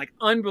 And I'm in like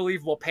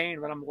unbelievable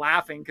pain, but I'm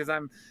laughing because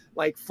I'm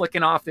like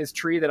flicking off this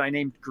tree that I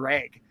named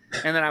Greg.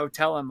 And then I would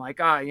tell him like,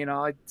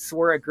 I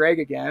swore at Greg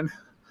again.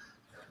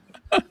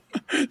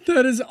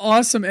 That is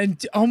awesome.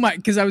 And oh my,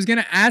 because I was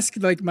gonna ask,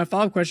 like, my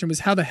follow-up question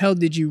was, how the hell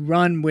did you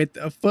run with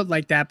a foot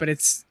like that? But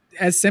it's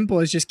as simple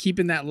as just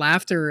keeping that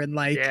laughter and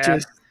like Yeah.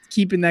 just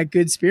keeping that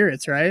good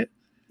spirits, right?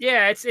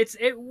 Yeah.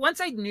 It. Once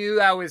I knew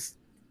I was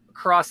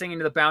crossing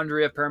into the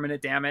boundary of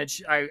permanent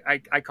damage, I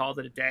called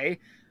it a day.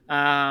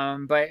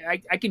 But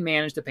I can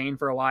manage the pain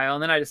for a while,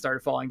 and then I just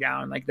started falling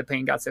down. Like the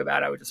pain got so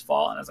bad, I would just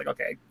fall, and I was like,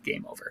 okay,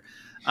 game over.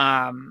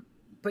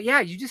 But yeah,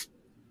 you just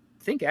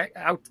think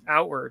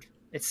outward.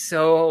 It's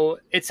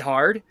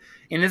hard.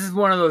 And this is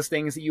one of those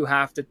things that you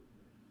have to,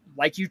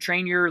 like you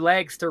train your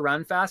legs to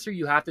run faster,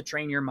 you have to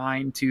train your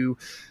mind to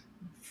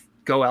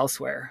go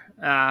elsewhere.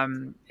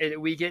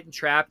 We get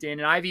trapped in,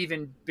 and I've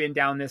even been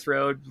down this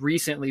road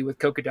recently with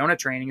Cocodona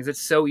training, is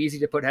it's so easy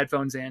to put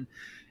headphones in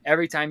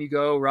every time you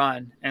go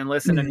run and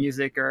listen to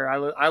music, or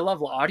I love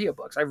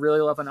audiobooks. I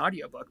really love an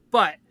audiobook,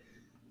 but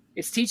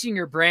it's teaching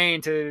your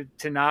brain to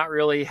not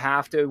really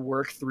have to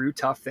work through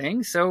tough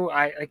things. So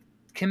I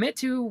commit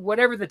to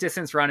whatever the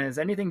distance run is.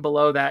 Anything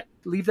below that,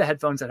 leave the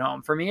headphones at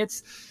home. For me,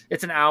 it's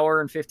an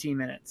hour and 15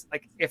 minutes.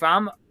 Like if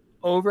I'm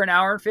over an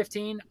hour and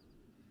 15,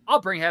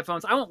 I'll bring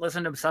headphones. I won't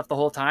listen to stuff the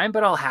whole time,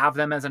 but I'll have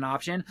them as an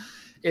option.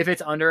 If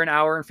it's under an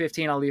hour and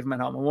 15, I'll leave them at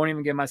home. I won't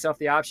even give myself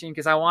the option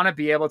because I want to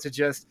be able to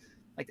just,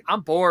 like,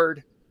 I'm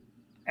bored,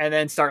 and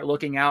then start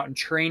looking out and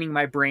training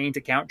my brain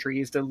to count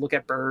trees, to look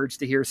at birds,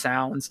 to hear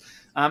sounds,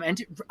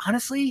 and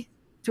honestly,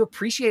 to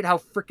appreciate how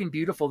freaking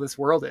beautiful this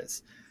world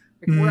is.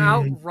 Like we're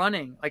out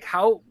running. Like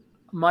how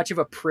much of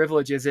a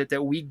privilege is it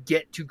that we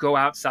get to go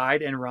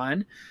outside and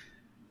run?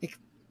 Like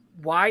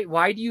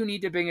why do you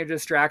need to bring a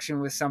distraction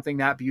with something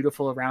that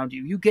beautiful around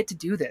you? You get to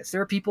do this.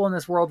 There are people in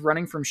this world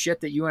running from shit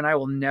that you and I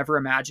will never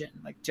imagine,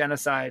 like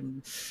genocide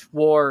and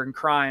war and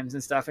crimes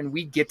and stuff. And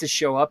we get to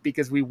show up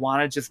because we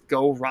want to just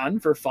go run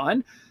for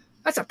fun.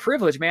 That's a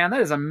privilege, man.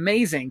 That is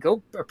amazing.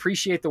 Go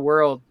appreciate the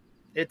world.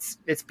 It's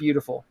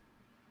beautiful.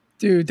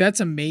 Dude, that's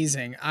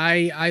amazing.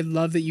 I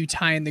love that you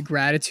tie in the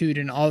gratitude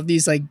and all of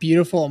these like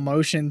beautiful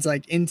emotions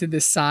like into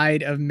the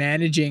side of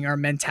managing our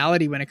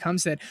mentality when it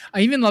comes to it.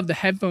 I even love the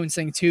headphones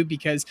thing too,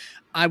 because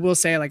I will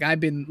say, like, I've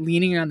been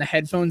leaning on the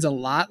headphones a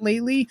lot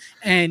lately,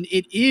 and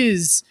it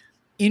is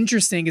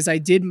interesting because I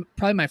did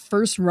probably my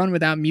first run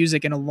without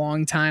music in a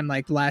long time,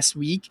 like last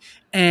week.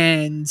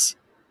 And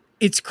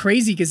it's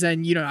crazy because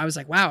then, I was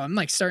like, wow, I'm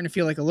like starting to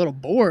feel like a little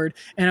bored.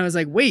 And I was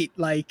like, wait,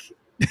 like,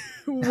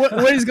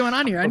 what is going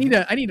on here? I need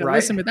to Right?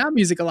 listen without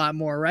music a lot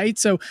more, right?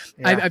 So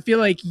Yeah. I feel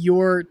like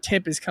your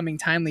tip is coming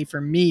timely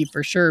for me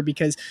for sure,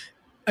 because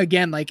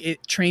again, like,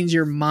 it trains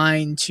your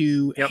mind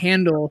to Yep.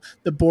 handle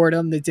the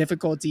boredom, the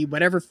difficulty,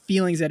 whatever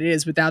feelings that it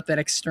is, without that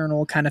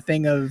external kind of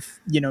thing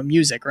of,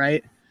 music,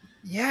 right?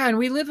 Yeah, and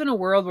we live in a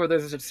world where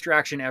there's a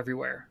distraction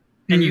everywhere,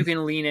 and you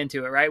can lean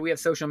into it, right? We have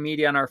social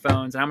media on our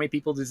phones, and how many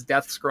people just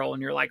death scroll,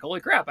 and you're like, holy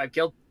crap, I've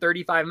killed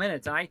 35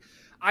 minutes. And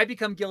I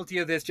become guilty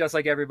of this just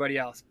like everybody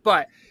else.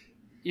 But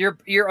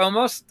you're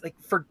almost like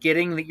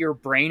forgetting that your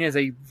brain is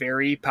a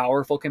very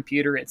powerful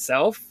computer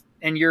itself,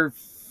 and you're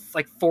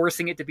like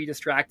forcing it to be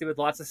distracted with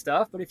lots of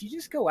stuff. But if you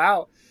just go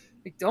out,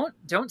 like,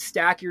 don't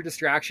stack your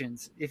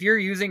distractions. If you're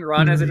using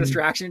run as a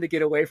distraction to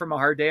get away from a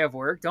hard day of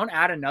work, don't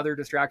add another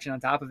distraction on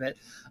top of it.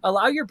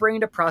 Allow your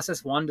brain to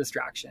process one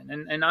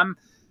distraction. And I'm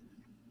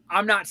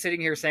not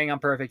sitting here saying I'm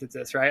perfect at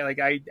this, right? Like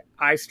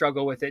I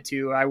struggle with it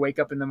too. I wake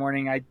up in the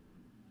morning, I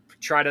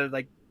try to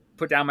like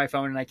put down my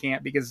phone, and I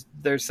can't because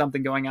there's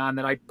something going on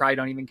that I probably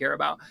don't even care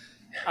about.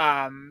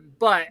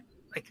 But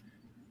like,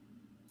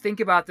 think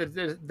about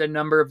the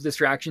number of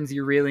distractions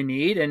you really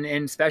need. And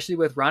especially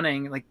with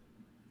running, like,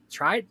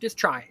 try.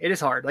 It is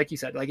hard. Like you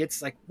said, like,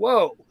 it's like,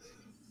 whoa,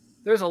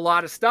 there's a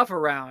lot of stuff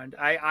around.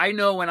 I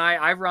know when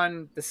I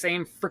run the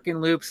same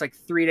freaking loops like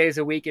 3 days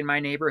a week in my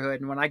neighborhood.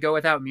 And when I go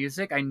without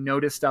music, I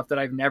notice stuff that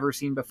I've never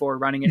seen before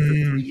running it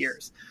for 3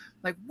 years.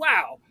 Like,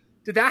 wow,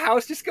 did that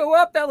house just go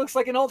up? That looks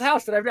like an old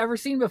house that I've never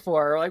seen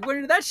before. Or like,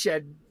 when did that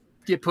shed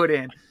get put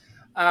in?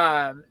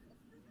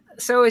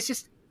 So it's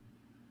just,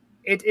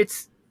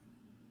 it's,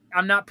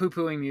 I'm not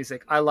poo-pooing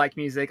music. I like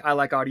music. I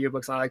like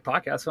audiobooks. I like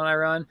podcasts when I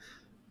run.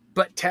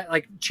 But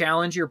like,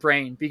 challenge your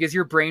brain, because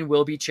your brain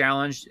will be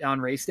challenged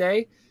on race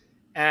day,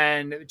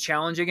 and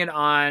challenging it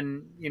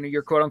on,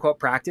 your quote unquote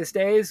practice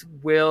days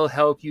will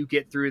help you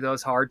get through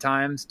those hard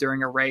times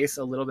during a race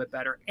a little bit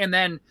better. And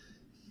then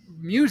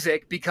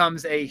music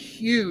becomes a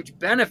huge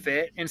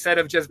benefit instead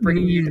of just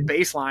bringing you the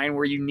baseline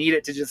where you need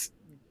it to just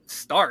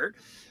start.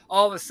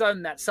 All of a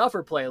sudden, that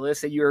suffer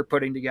playlist that you're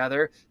putting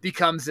together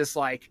becomes this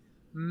like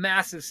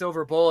massive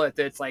silver bullet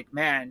that's like,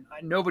 man,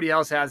 nobody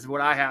else has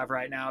what I have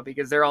right now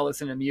because they're all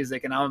listening to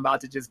music and I'm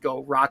about to just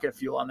go rocket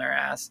fuel on their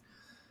ass.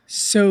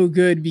 So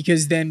good,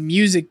 because then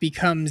music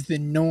becomes the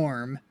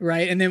norm,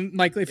 right? And then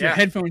like if your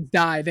headphones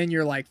die, then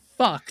you're like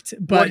fucked.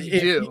 But what do you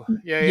do?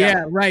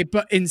 Yeah, right.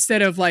 But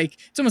instead of like,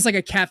 it's almost like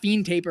a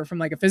caffeine taper from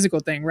like a physical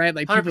thing, right?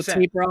 Like 100%. people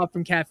taper off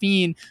from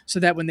caffeine so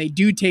that when they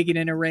do take it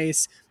in a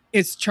race,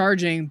 it's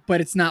charging,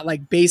 but it's not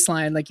like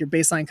baseline, like your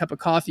baseline cup of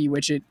coffee,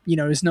 which it, you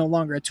know, is no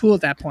longer a tool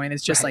at that point.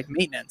 It's just like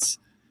maintenance.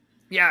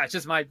 Yeah, it's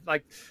just my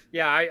like,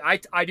 yeah,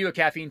 I do a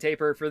caffeine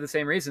taper for the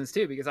same reasons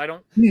too, because I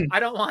don't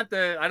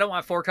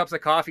want 4 cups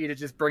of coffee to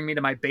just bring me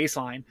to my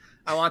baseline.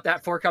 I want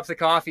that 4 cups of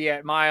coffee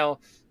at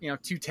mile,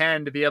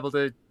 210 to be able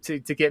to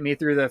get me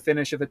through the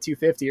finish of a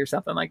 250 or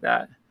something like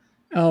that.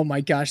 Oh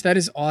my gosh, that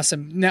is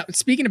awesome. Now,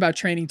 speaking about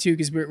training too,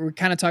 because we're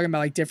kind of talking about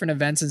like different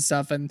events and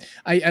stuff, and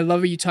I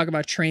love when you talk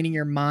about training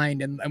your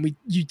mind, and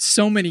you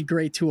so many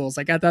great tools.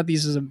 Like I thought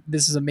this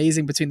is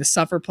amazing, between the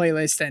suffer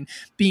playlist and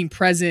being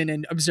present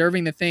and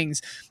observing the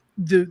things.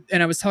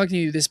 And I was talking to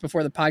you this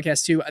before the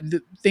podcast too.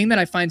 The thing that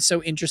I find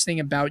so interesting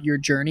about your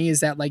journey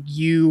is that like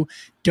you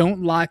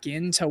don't lock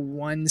into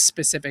one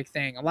specific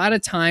thing. A lot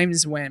of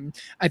times when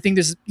I think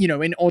there's,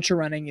 in ultra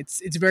running,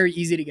 it's very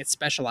easy to get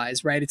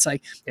specialized, right? It's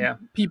like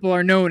people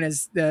are known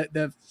as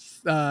the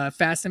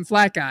fast and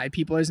flat guy.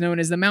 People are known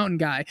as the mountain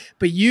guy,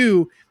 but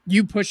you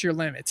push your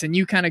limits and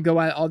you kind of go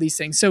at all these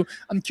things. So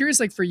I'm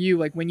curious, like for you,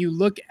 like when you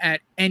look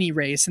at any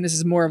race, and this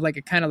is more of like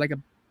a kind of like a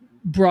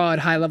broad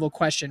high level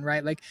question,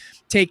 right? Like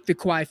take the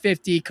Quai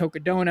 50,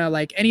 Cocodona,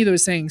 like any of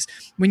those things.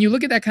 When you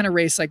look at that kind of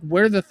race, like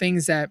what are the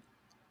things that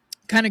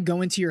kind of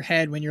go into your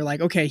head when you're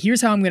like, okay,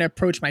 here's how I'm going to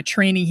approach my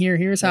training here.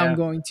 Here's how I'm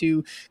going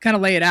to kind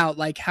of lay it out.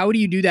 Like, how do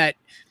you do that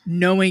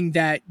knowing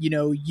that,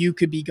 you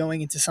could be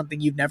going into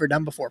something you've never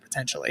done before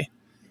potentially?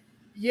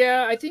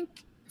 Yeah, I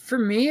think for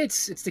me,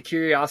 it's the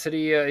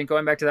curiosity and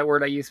going back to that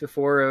word I used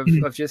before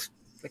of just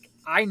like,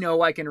 I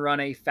know I can run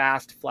a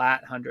fast,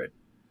 flat 100.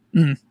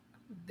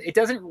 It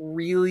doesn't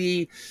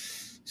really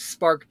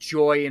spark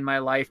joy in my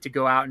life to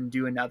go out and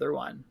do another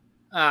one.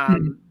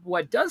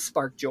 What does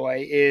spark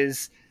joy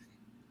is,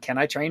 can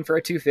I train for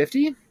a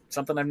 250?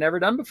 Something I've never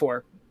done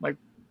before. Like,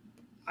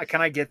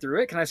 can I get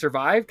through it? Can I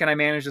survive? Can I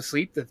manage to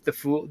sleep? The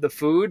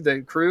food,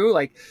 the crew,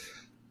 like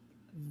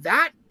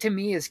that to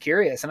me is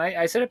curious. And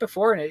I said it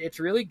before, and it's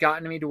really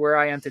gotten me to where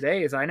I am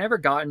today. Is I never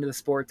got into the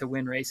sport to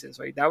win races.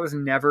 Right? That was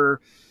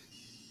never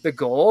the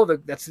goal.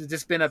 That's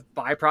just been a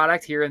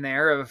byproduct here and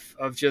there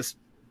of just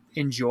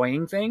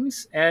enjoying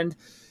things. And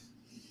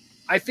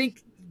I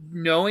think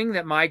knowing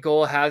that my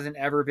goal hasn't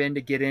ever been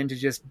to get in to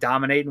just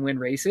dominate and win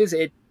races,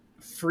 it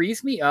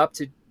frees me up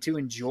to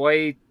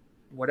enjoy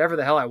whatever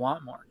the hell I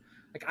want more.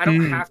 Like I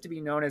don't have to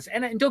be known as,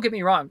 and don't get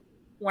me wrong,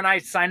 when I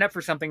sign up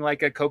for something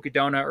like a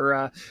Cocodona or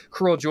a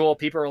Cruel Jewel,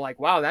 people are like,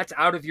 wow, that's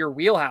out of your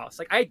wheelhouse.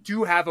 Like I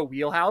do have a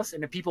wheelhouse,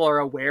 and if people are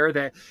aware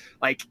that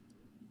like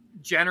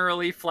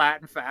generally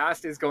flat and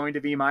fast is going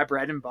to be my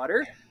bread and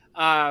butter.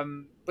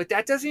 But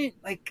that doesn't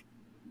like,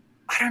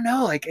 I don't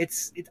know. Like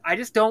I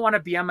just don't want to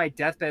be on my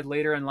deathbed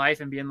later in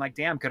life and being like,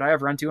 damn, could I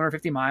have run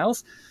 250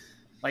 miles?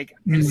 Like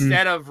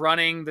instead of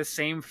running the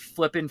same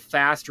flippin'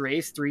 fast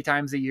race 3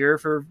 times a year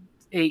for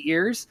 8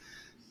 years,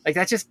 like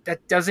that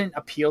doesn't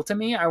appeal to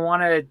me. I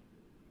want to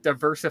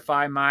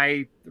diversify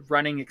my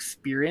running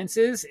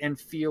experiences and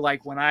feel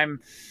like when I'm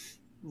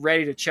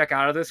ready to check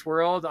out of this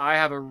world, I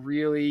have a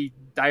really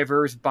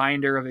diverse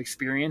binder of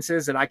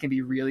experiences that I can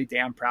be really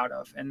damn proud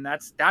of. And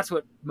that's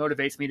what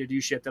motivates me to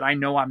do shit that I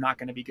know I'm not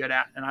going to be good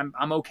at. And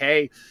I'm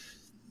okay.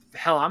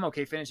 Hell, I'm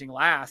okay finishing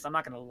last. I'm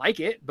not going to like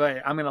it,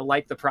 but I'm going to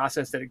like the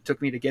process that it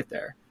took me to get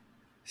there.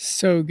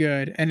 So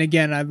good. And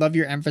again, I love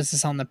your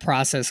emphasis on the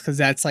process, because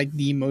that's like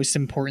the most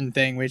important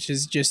thing, which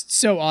is just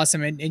so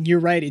awesome. And you're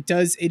right.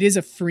 It is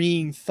a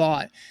freeing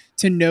thought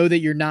to know that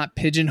you're not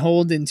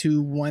pigeonholed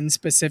into one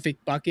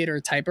specific bucket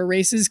or type of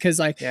races. Cause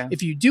like,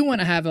 if you do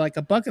want to have like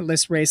a bucket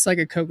list race, like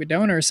a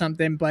Cocodona or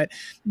something, but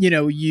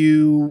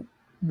you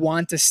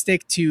want to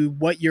stick to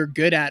what you're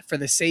good at for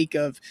the sake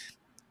of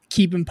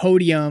keeping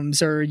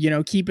podiums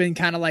or, keeping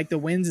kind of like the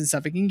wins and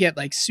stuff, it can get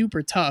like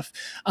super tough.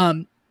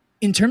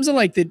 In terms of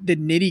like the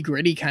nitty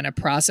gritty kind of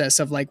process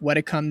of like what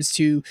it comes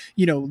to,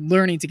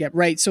 learning to get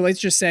right. So let's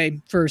just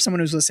say for someone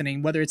who's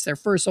listening, whether it's their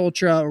first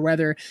ultra or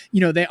whether,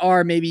 they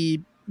are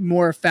maybe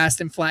more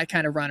fast and flat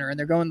kind of runner and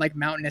they're going like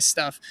mountainous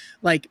stuff.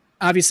 Like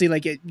obviously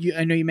like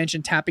I know you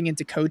mentioned tapping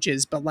into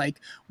coaches, but like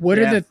what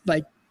are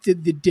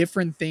the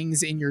different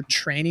things in your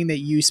training that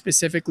you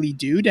specifically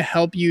do to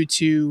help you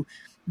to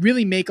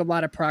really make a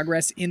lot of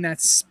progress in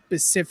that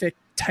specific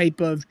type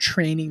of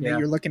training that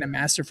you're looking to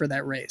master for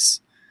that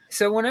race?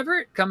 So whenever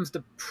it comes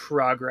to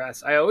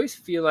progress, I always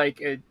feel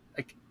like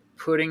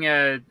putting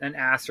an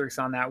asterisk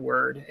on that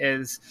word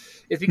is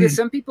because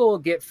some people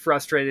get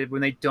frustrated when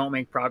they don't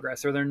make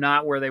progress or they're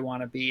not where they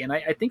want to be. And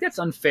I think that's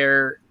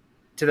unfair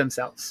to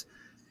themselves.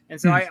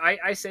 And so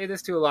I say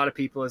this to a lot of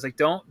people is like,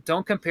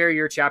 don't compare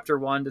your chapter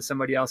 1 to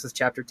somebody else's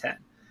chapter 10,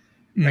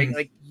 right?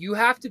 Like you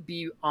have to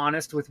be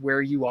honest with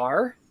where you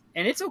are,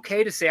 and it's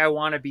okay to say, I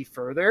want to be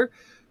further,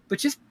 but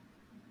just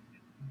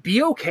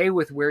be okay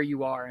with where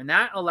you are. And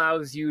that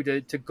allows you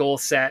to goal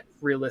set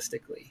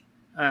realistically.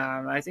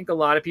 I think a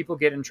lot of people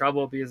get in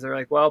trouble because they're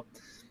like, well,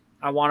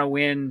 I want to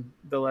win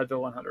the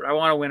Leadville 100. I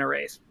want to win a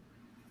race.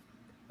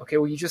 Okay,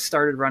 well, you just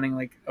started running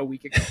like a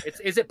week ago.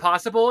 Is it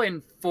possible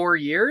in 4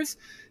 years,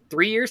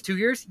 3 years, 2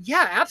 years?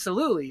 Yeah,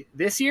 absolutely.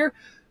 This year,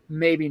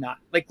 maybe not.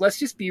 Like, let's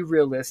just be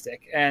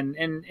realistic. And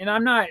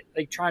I'm not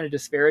like trying to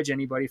disparage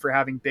anybody for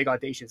having big,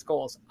 audacious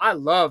goals. I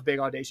love big,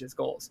 audacious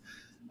goals.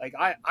 Like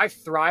I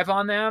thrive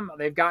on them.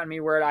 They've gotten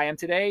me where I am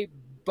today,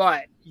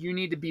 but you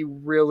need to be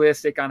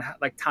realistic on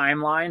like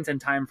timelines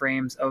and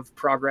timeframes of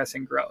progress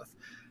and growth.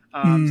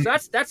 So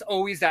that's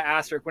always that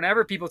asterisk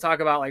whenever people talk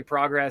about like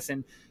progress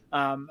and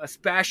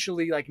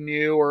especially like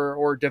new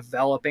or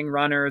developing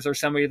runners or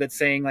somebody that's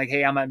saying like,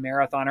 hey, I'm a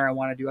marathoner, I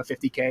want to do a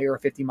 50K or a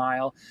 50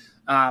 mile.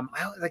 I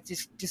like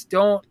just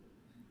don't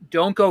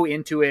go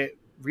into it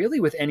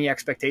really with any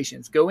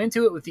expectations. Go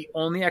into it with the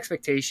only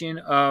expectation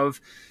of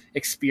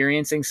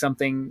experiencing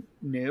something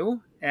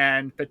new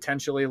and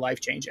potentially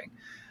life-changing.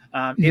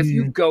 If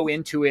you go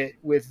into it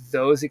with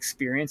those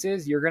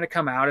experiences, you're going to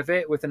come out of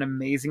it with an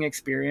amazing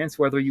experience,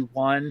 whether you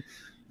won,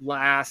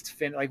 last,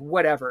 like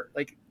whatever.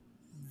 Like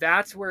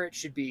that's where it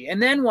should be.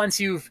 And then once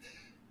you've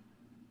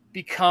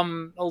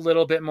become a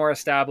little bit more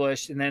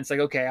established, and then it's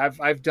like, okay,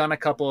 I've done a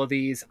couple of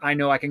these, I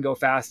know I can go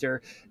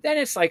faster. Then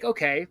it's like,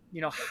 okay,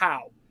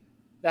 how?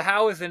 The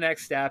how is the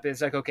next step.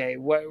 Is like, okay,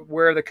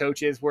 where are the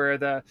coaches? Where are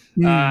the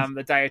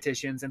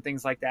dietitians and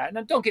things like that?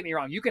 And don't get me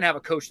wrong, you can have a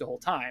coach the whole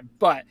time,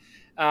 but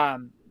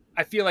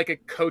I feel like a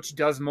coach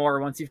does more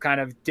once you've kind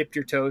of dipped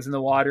your toes in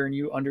the water and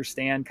you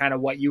understand kind of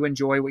what you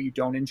enjoy, what you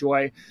don't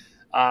enjoy.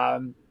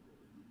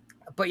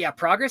 But yeah,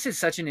 progress is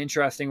such an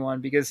interesting one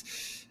because,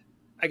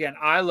 again,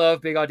 I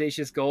love big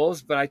audacious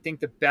goals, but I think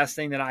the best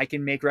thing that I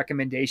can make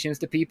recommendations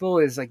to people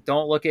is like,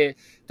 don't look at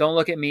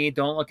me,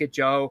 don't look at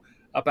Joe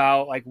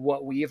about like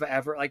what we've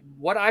ever, like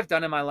what I've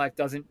done in my life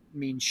doesn't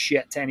mean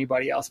shit to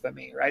anybody else but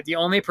me, right? The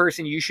only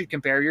person you should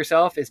compare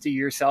yourself is to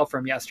yourself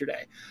from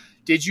yesterday.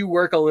 Did you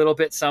work a little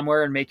bit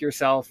somewhere and make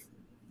yourself,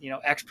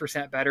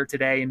 X% better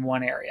today in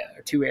one area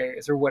or two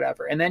areas or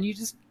whatever? And then you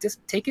just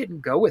take it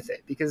and go with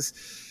it,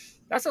 because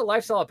that's what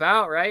life's all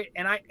about, right?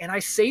 And I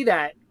say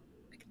that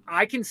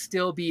I can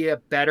still be a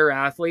better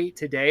athlete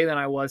today than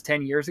I was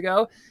 10 years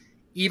ago,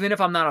 even if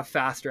I'm not a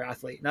faster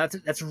athlete. Now,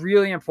 that's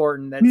really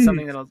important. That's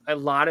something that a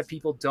lot of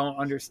people don't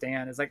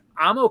understand. Is like,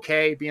 I'm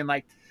okay being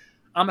like,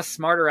 I'm a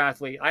smarter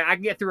athlete. I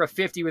can get through a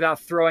 50 without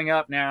throwing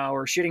up now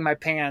or shitting my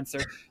pants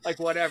or like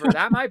whatever.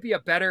 That might be a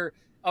better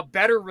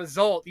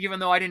result, even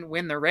though I didn't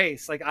win the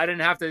race. Like I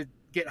didn't have to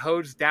get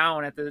hosed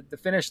down at the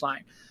finish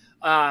line.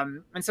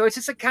 And so it's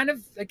just a kind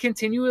of a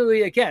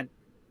continually, again,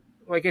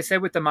 like I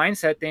said, with the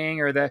mindset thing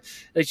or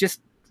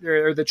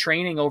the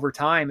training over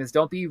time, is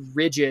don't be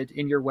rigid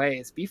in your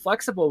ways. Be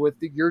flexible with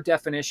your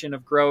definition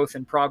of growth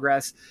and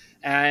progress,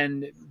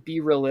 and be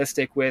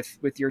realistic with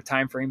your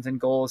timeframes and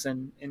goals,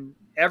 and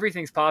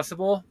everything's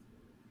possible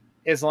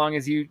as long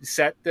as you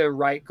set the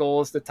right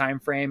goals, the time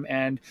frame,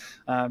 and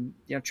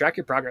track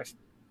your progress.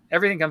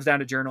 Everything comes down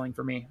to journaling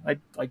for me.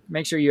 Like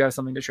make sure you have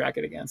something to track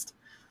it against.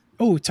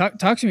 Oh, talk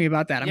to me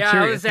about that. I'm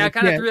curious. I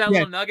kind of threw that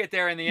little nugget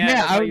there in the end.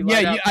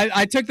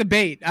 I took the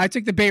bait. I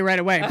took the bait right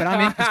away, but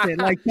I'm interested.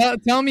 Like,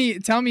 tell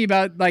me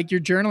about like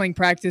your journaling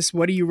practice.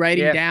 What are you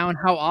writing down?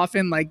 How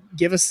often? Like,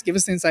 give us the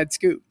inside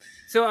scoop.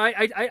 So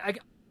I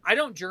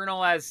don't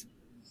journal as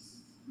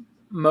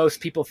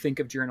most people think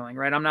of journaling,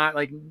 right? I'm not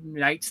like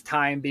night's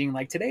time being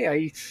like,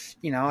 today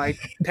I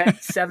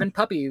pet 7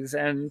 puppies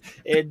and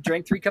it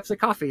drank 3 cups of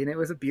coffee and it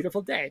was a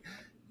beautiful day.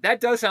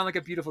 That does sound like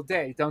a beautiful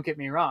day. Don't get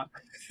me wrong.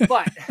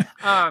 But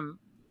I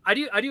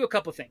do a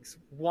couple things.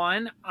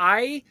 One,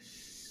 I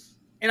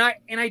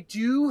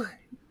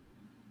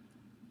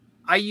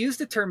use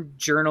the term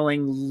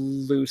journaling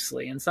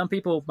loosely, and some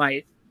people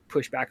might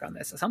push back on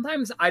this.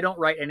 Sometimes I don't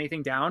write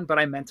anything down, but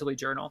I mentally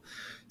journal.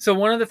 So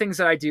one of the things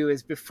that I do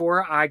is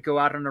before I go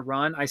out on a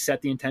run, I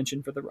set the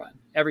intention for the run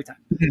every time.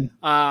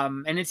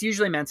 Mm-hmm. And it's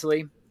usually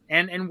mentally.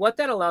 And what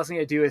that allows me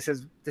to do is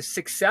says the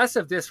success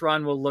of this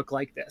run will look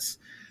like this.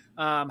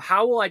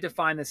 How will I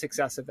define the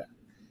success of that?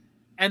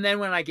 And then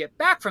when I get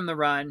back from the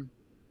run,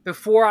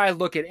 before I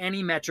look at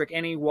any metric,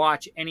 any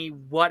watch, any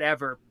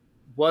whatever,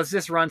 was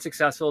this run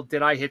successful?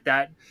 Did I hit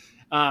that?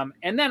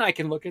 And then I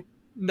can look at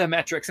the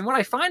metrics. And what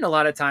I find a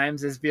lot of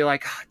times is be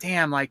like, oh,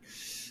 damn,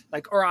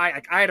 or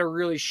I had a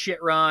really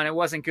shit run. It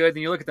wasn't good.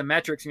 Then you look at the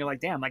metrics and you're like,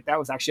 damn, like that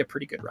was actually a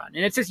pretty good run.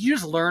 And it's just, you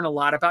just learn a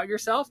lot about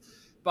yourself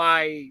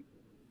by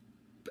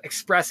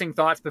expressing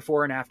thoughts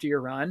before and after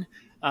your run.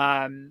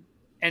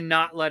 And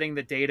not letting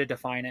the data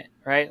define it,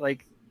 right?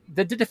 Like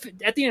at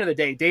the end of the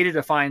day, data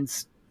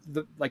defines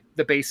the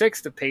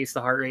basics, the pace,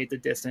 the heart rate, the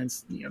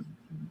distance,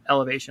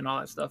 elevation, all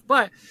that stuff.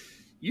 But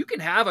you can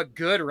have a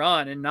good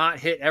run and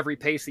not hit every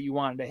pace that you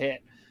wanted to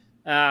hit.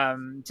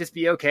 Just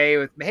be okay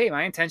with, hey,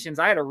 my intentions,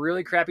 I had a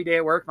really crappy day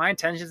at work. My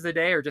intentions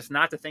today are just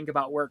not to think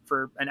about work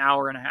for an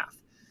hour and a half.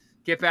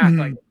 Get back.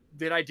 Like, Mhm.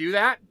 did I do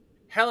that?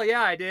 Hell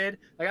yeah, I did.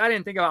 Like, I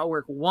didn't think about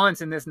work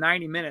once in this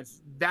 90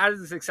 minutes. That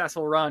is a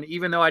successful run,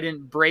 even though I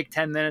didn't break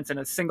 10 minutes in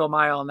a single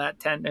mile in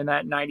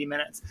that 90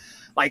 minutes.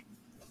 Like,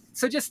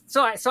 so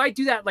I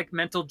do that like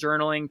mental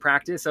journaling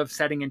practice of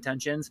setting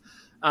intentions.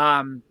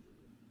 And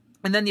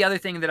then the other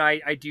thing that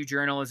I do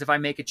journal is if I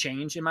make a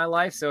change in my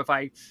life. So if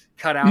I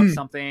cut out Mm.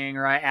 something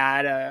or I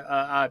add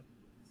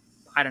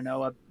I don't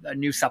know, a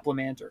new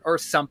supplement or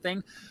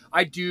something,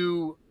 I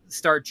do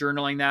start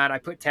journaling that. I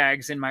put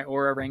tags in my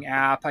Aura Ring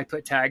app. I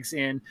put tags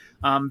in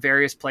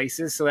various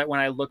places so that when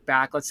I look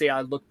back, let's say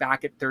I look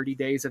back at 30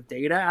 days of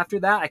data after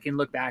that, I can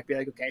look back, be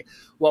like, okay,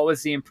 what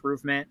was the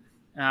improvement?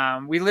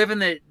 We live in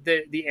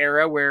the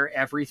era where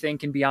everything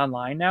can be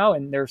online now,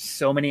 and there's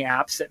so many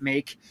apps that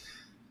make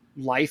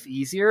life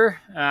easier.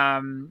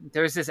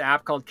 There's this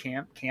app called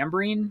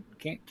Cambrine.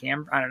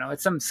 I don't know.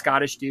 It's some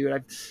Scottish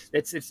dude.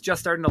 It's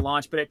just starting to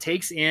launch, but it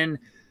takes in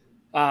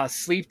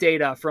sleep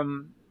data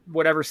from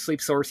whatever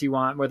sleep source you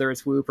want, whether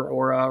it's Whoop or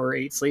Aura or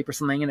 8 Sleep or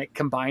something, and it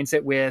combines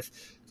it with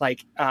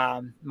like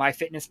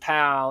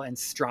MyFitnessPal and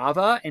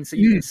Strava, and so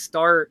you can Mm.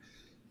 start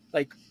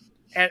like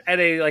at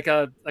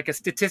a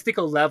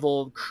statistical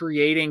level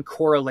creating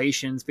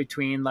correlations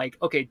between like,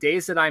 okay,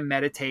 days that I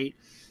meditate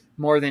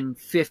more than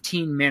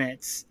 15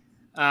 minutes,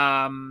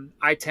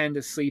 I tend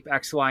to sleep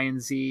X, Y,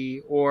 and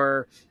Z,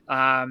 or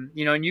and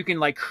you can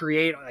like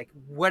create like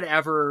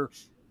whatever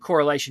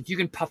correlations. You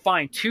can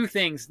find two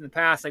things in the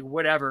past, like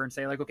whatever, and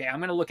say like, okay, I'm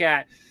going to look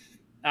at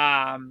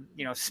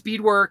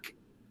speed work,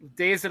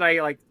 days that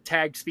I like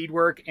tagged speed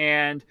work,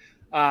 and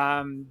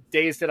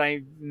days that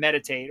I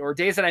meditate, or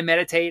days that I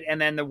meditate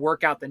and then the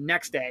workout the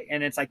next day.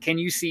 And it's like, can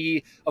you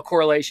see a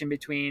correlation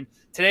between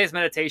today's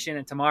meditation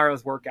and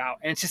tomorrow's workout?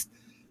 And it's just,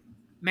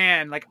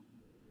 man, like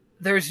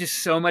there's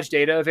just so much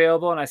data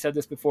available. And I said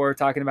this before,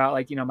 talking about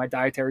like, my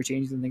dietary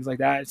changes and things like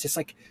that. It's just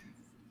like,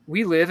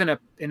 we live in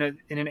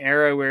an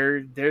era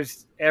where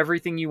there's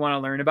everything you want to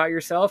learn about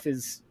yourself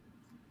is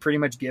pretty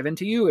much given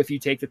to you if you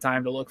take the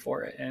time to look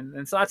for it.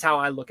 And so that's how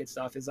I look at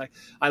stuff, is like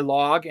I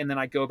log and then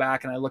I go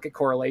back and I look at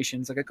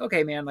correlations. Like,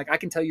 okay, man, like I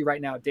can tell you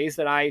right now, days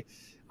that I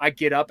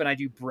get up and I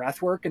do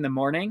breath work in the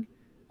morning,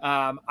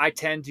 I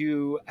tend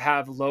to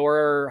have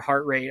lower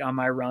heart rate on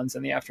my runs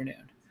in the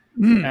afternoon.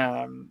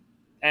 Mm.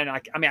 And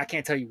I mean, I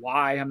can't tell you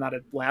why. I'm not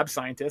a lab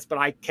scientist, but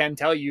I can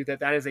tell you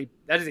that is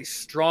a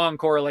strong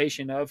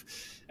correlation of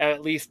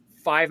at least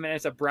 5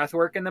 minutes of breath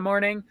work in the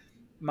morning.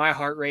 My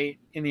heart rate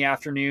in the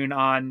afternoon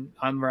on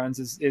runs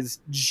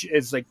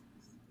is like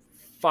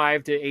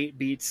 5 to 8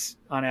 beats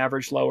on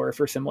average lower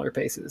for similar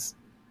paces.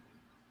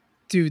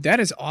 Dude, that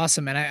is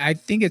awesome. And I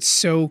think it's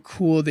so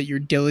cool that you're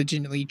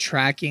diligently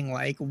tracking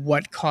like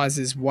what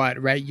causes what,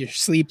 right? Your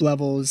sleep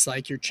levels,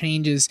 like your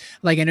changes.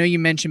 Like I know you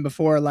mentioned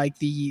before, like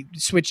the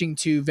switching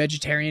to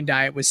vegetarian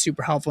diet was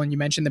super helpful. And you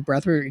mentioned the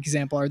breathwork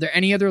example. Are there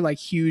any other like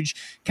huge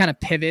kind of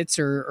pivots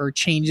or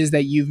changes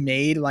that you've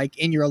made like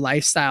in your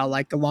lifestyle,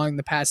 like along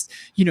the past,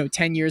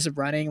 10 years of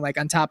running, like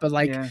on top of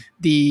like Yeah.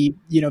 the,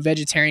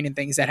 vegetarian and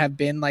things that have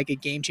been like a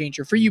game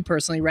changer for you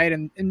personally, right?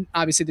 And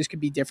obviously this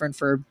could be different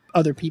for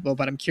other people,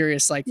 but I'm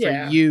curious, like for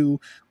Yeah. you,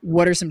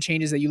 what are some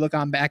changes that you look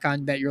on back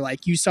on that you're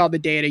like, you saw the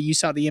data, you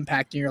saw the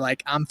impact, and you're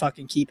like, I'm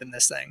fucking keeping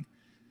this thing?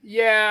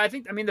 Yeah,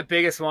 I mean, the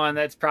biggest one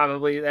that's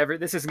probably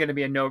this isn't going to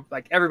be a no,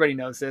 like everybody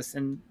knows this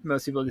and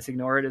most people just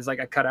ignore it, is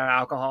like I cut out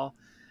alcohol.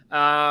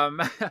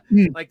 Um,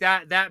 Mm. like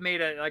that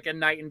made a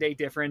night and day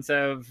difference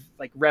of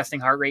like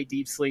resting heart rate,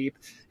 deep sleep,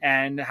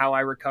 and how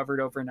I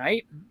recovered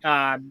overnight.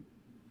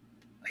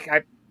 Like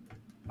I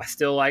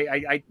still,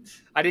 I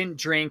didn't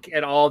drink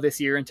at all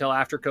this year until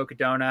after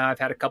Cocodona. I've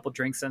had a couple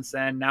drinks since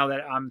then. Now that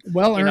I'm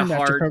Well in a earned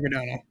after hard,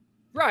 Cocodona.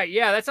 right.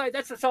 Yeah.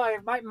 That's how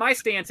my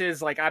stance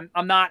is. Like,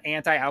 I'm not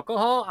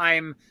anti-alcohol.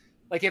 I'm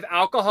like, if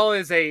alcohol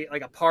is a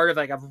part of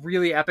like a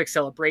really epic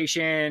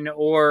celebration,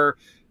 or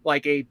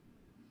like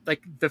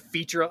the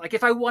feature, like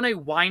if I want a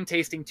wine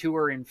tasting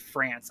tour in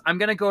France, I'm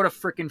going to go to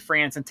frickin'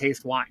 France and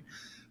taste wine.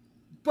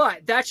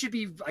 But that should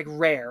be like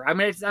rare. I'm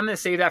gonna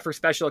save that for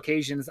special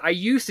occasions. I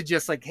used to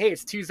just like, hey,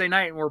 it's Tuesday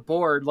night and we're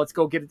bored. Let's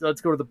go to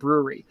the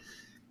brewery.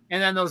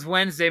 And then those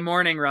Wednesday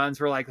morning runs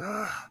were like,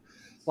 ugh,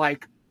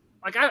 like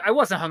I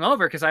wasn't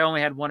hungover because I only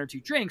had one or two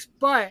drinks,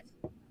 but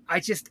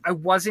I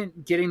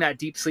wasn't getting that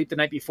deep sleep the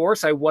night before,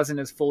 so I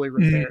wasn't as fully Mm.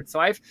 repaired. So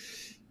I've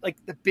like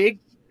the big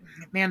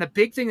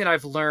thing that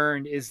I've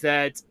learned is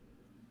that,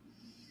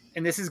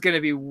 and this is going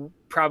to be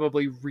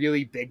probably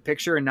really big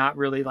picture and not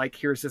really like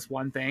here's this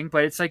one thing,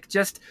 but it's like,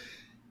 just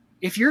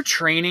if you're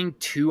training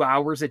 2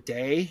 hours a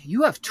day,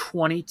 you have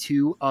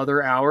 22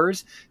 other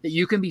hours that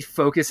you can be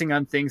focusing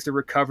on things to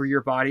recover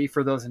your body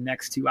for those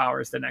next 2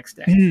 hours the next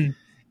day. Mm.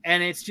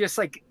 And it's just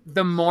like,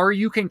 the more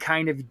you can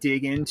kind of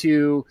dig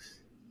into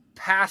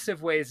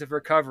passive ways of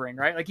recovering,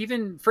 right? Like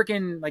even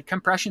freaking like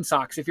compression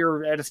socks, if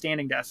you're at a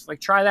standing desk,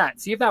 like try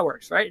that, see if that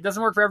works, right? It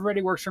doesn't work for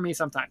everybody, it works for me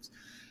sometimes.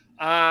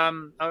 A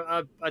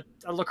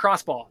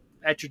lacrosse ball,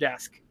 at your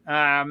desk,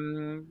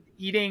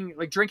 eating,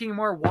 like drinking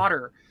more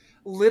water,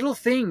 little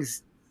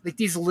things, like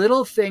these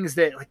little things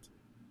that like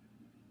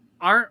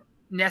aren't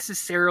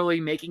necessarily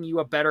making you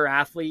a better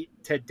athlete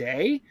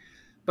today,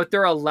 but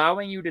they're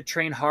allowing you to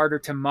train harder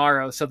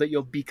tomorrow so that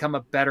you'll become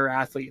a better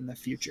athlete in the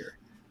future.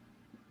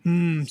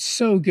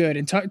 So good.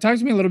 And talk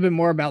to me a little bit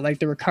more about like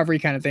the recovery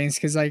kind of things.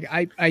 Cause like,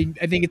 I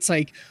think it's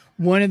like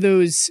one of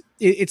those,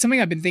 it's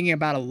something I've been thinking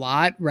about a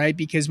lot, right?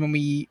 Because when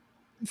we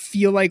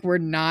feel like we're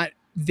not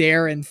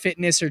there in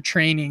fitness or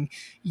training,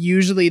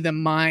 usually the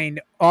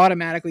mind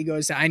automatically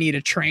goes to, I need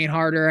to train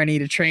harder. I need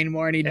to train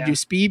more. I need to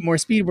do more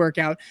speed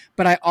workout.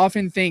 But I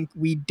often think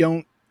we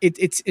don't,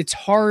 it's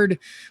hard,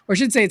 or I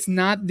should say it's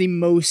not the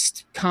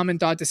most common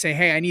thought to say,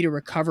 hey, I need to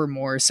recover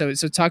more. So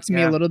talk to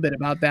me a little bit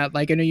about that.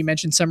 Like, I know you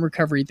mentioned some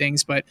recovery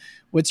things, but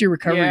what's your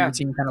recovery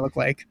routine kind of look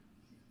like?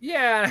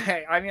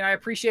 Yeah, I mean, I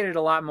appreciate it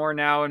a lot more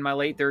now in my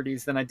late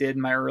 30s than I did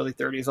in my early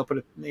 30s. I'll put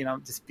it,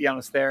 just be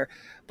honest there.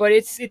 But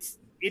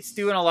it's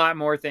doing a lot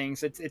more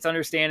things. It's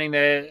understanding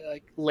that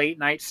like late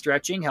night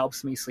stretching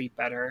helps me sleep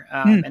better.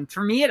 And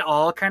for me, it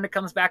all kind of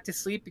comes back to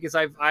sleep, because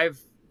I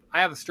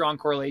have a strong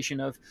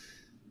correlation of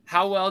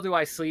how well do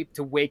I sleep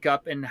to wake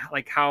up, and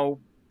like how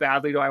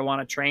badly do I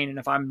want to train. And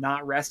if I'm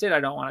not rested,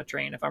 I don't want to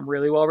train. If I'm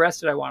really well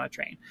rested, I want to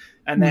train.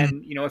 And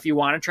then, if you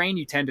want to train,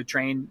 you tend to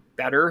train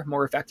better,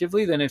 more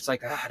effectively than it's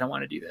like, I don't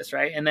want to do this.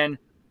 Right. And then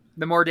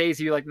the more days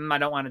you're like, I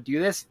don't want to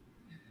do this,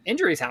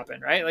 injuries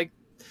happen, right? Like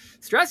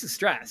stress is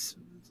stress.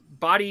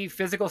 Body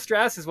physical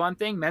stress is one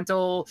thing,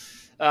 mental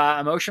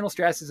emotional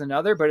stress is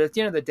another, but at the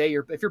end of the day,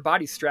 if your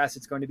body's stressed,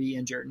 it's going to be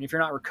injured, and if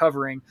you're not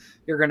recovering,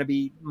 you're going to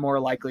be more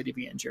likely to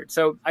be injured.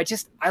 So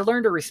I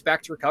learned to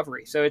respect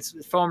recovery. So it's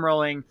foam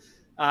rolling.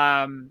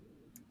 I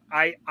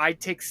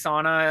take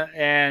sauna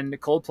and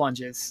cold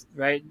plunges,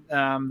 right?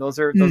 Those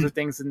are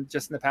things in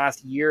the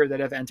past year that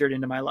have entered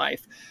into my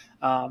life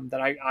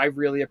that I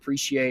really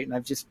appreciate, and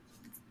I've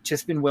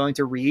just been willing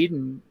to read.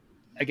 And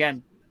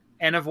again,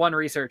 N of one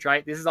research,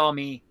 right? This is all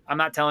me. I'm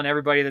not telling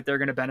everybody that they're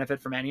going to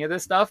benefit from any of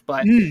this stuff,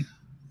 but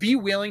be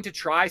willing to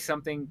try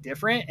something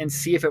different and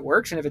see if it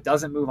works. And if it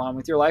doesn't, move on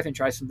with your life and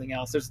try something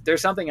else.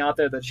 There's something out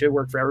there that should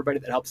work for everybody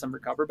that helps them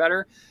recover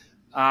better.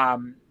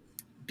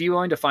 Be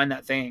willing to find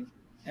that thing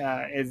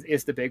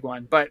is the big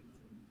one. But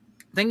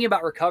thinking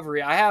about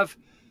recovery, I have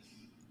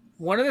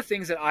one of the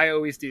things that I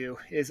always do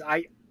is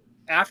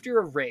after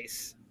a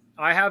race,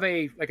 I have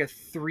a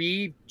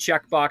 3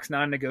 checkbox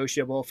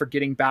non-negotiable for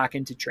getting back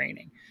into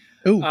training.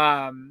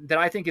 That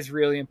I think is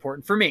really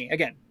important for me.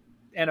 Again,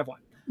 N of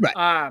one.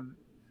 Right.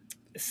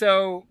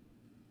 So,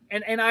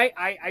 and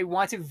I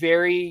want to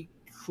very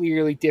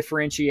clearly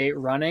differentiate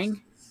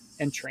running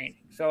and training.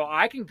 So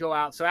I can go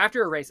out. So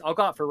after a race, I'll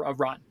go out for a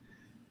run.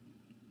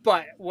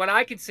 But what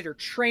I consider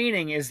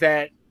training is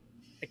that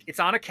it's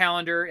on a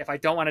calendar. If I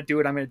don't want to do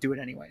it, I'm going to do it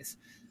anyways.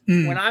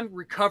 When I'm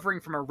recovering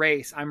from a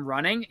race, I'm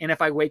running. And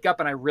if I wake up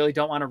and I really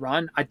don't want to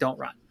run, I don't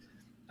run.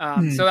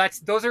 So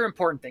those are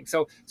important things.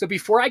 So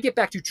before I get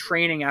back to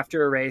training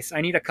after a race,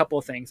 I need a couple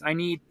of things. I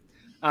need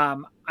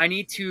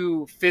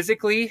to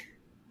physically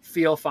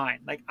feel fine.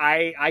 Like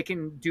I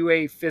can do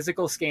a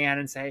physical scan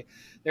and say,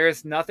 there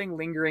is nothing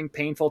lingering,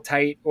 painful,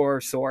 tight,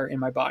 or sore in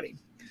my body.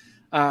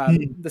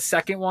 The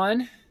second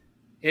one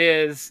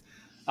is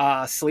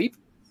sleep.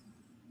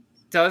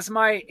 Does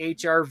my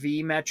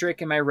HRV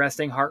metric and my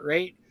resting heart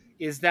rate,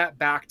 is that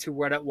back to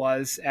what it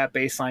was at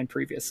baseline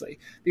previously?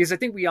 Because I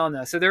think we all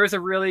know. So there was a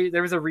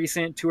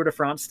recent Tour de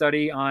France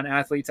study on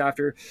athletes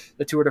after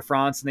the Tour de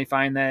France, and they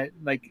find that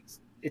like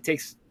it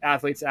takes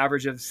athletes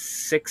average of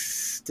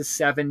 6 to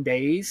 7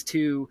 days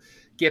to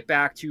get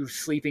back to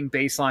sleeping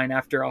baseline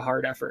after a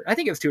hard effort. I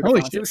think it was Tour de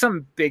France. Shit. It was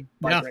some big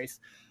bike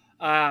race.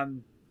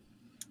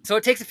 So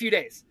it takes a few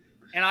days,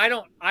 and I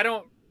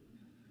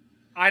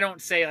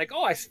don't say like,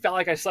 oh, I felt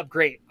like I slept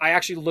great. I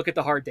actually look at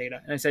the hard data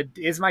and I said,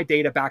 is my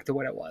data back to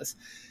what it was?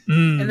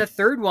 And the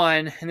third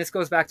one, and this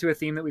goes back to a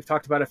theme that we've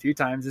talked about a few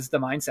times, is the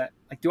mindset.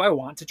 Like, do I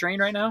want to train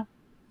right now?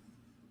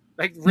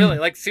 Like really,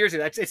 like seriously,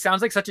 it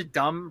sounds like such a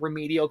dumb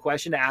remedial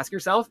question to ask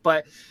yourself,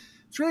 but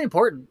it's really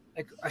important.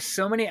 Like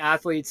so many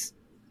athletes,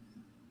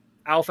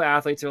 alpha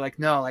athletes are like,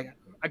 no, like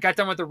I got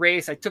done with the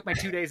race. I took my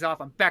 2 days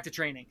off. I'm back to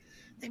training.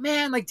 Like,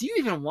 man, like, do you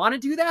even want to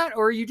do that?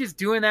 Or are you just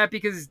doing that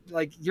because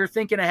like you're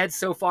thinking ahead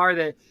so far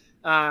that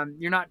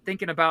you're not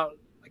thinking about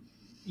like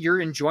your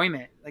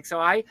enjoyment? Like, so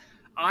I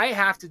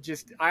have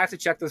to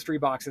check those 3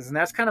 boxes, and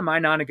that's kind of my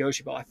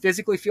non-negotiable. I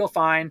physically feel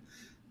fine.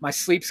 My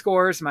sleep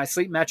scores, my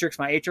sleep metrics,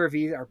 my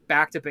HRV are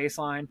back to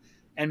baseline.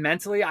 And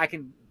mentally, I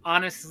can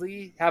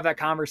honestly have that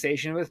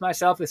conversation with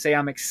myself to say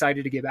I'm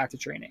excited to get back to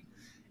training.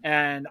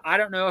 And I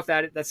don't know if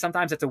that's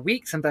sometimes it's a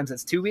week, sometimes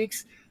it's 2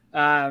 weeks.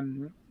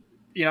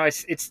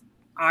 It's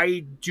I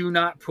do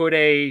not put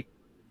a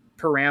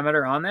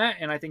parameter on that.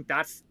 And I think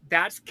that's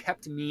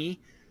kept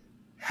me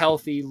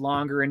healthy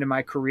longer into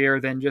my career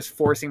than just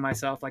forcing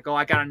myself like, oh,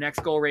 I got a next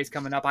goal race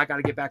coming up, I got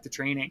to get back to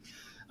training.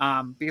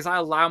 Because I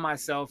allow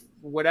myself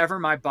whatever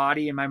my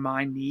body and my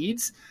mind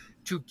needs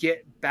to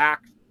get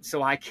back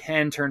so I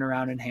can turn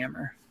around and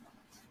hammer.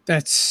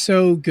 That's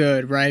so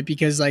good, right?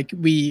 Because like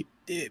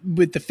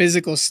with the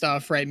physical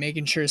stuff, right?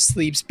 Making sure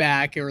sleep's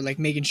back, or like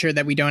making sure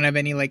that we don't have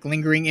any like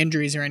lingering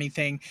injuries or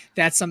anything.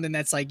 That's something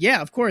that's like,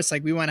 yeah, of course,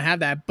 like we want to have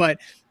that. But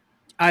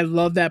I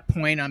love that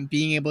point on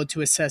being able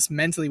to assess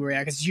mentally where you're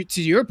at. Because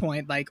to your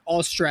point, like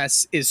all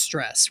stress is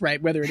stress, right?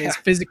 Whether it is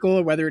Yeah. physical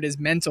or whether it is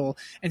mental.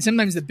 And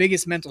sometimes the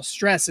biggest mental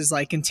stress is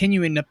like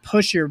continuing to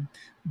push your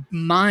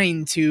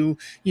mind to,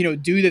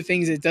 do the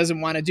things it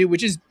doesn't want to do,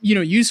 which is,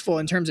 useful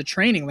in terms of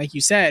training, like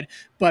you said.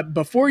 But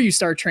before you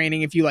start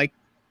training, if you like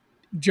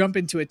jump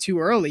into it too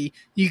early,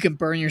 you can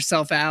burn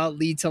yourself out,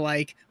 lead to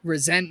like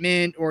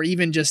resentment, or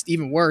even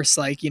worse,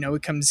 like,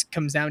 it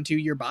comes down to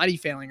your body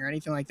failing or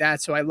anything like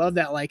that. So I love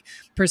that like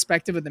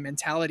perspective of the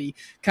mentality,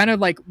 kind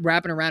of like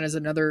wrapping around as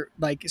another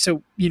like,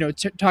 so,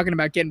 talking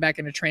about getting back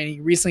into training.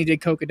 You recently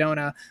did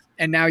Cocodona,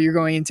 and now you're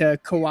going into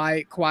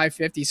Kauai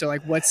 50. So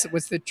like what's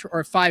the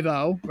or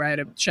 50, right?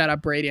 Shout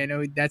out Brady. I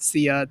know that's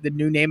the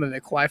new name of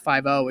it, Kauai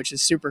 50, which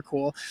is super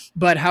cool.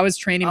 But how has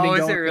training Oh, been is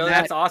it going for really?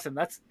 that? That's awesome.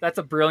 That's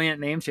a brilliant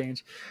name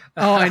change.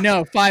 Oh, I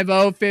know.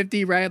 50,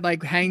 50, right?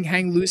 Like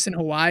hang loose in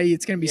Hawaii.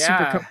 It's going to be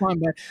super Yeah, fun.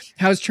 But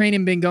how's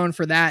training been going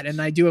for that?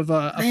 And I do have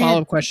a follow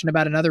man. up question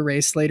about another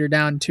race later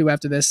down too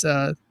after this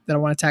that I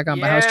want to tack on.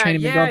 But how's Yeah,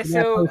 training been going yeah. for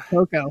that So post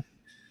Coco?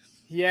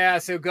 yeah,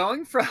 so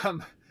going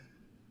from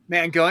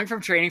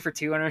training for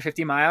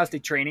 250 miles to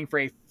training for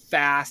a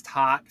fast,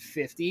 hot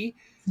 50,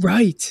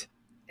 Right.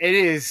 it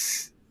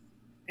is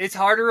it's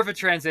harder of a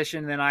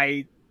transition than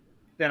I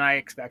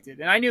expected,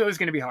 and I knew it was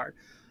going to be hard.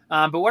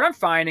 But what I'm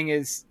finding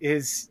is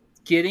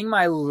getting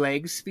my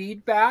leg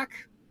speed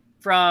back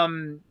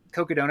from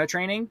Cocodona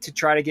training to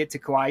try to get to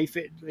Kauai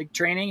fit like,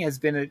 training has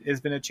been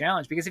a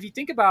challenge, because if you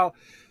think about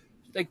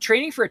like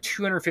training for a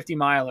 250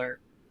 miler,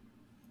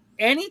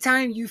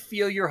 anytime you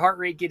feel your heart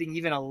rate getting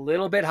even a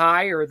little bit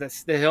high, or the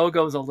hill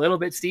goes a little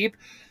bit steep,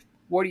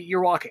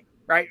 you're walking,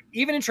 right?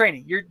 Even in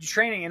training, you're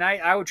training, and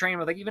I would train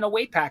with like even a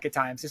weight pack at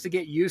times just to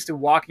get used to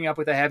walking up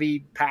with a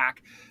heavy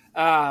pack.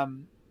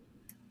 Um,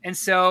 and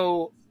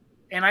so,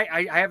 and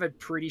I have a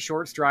pretty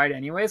short stride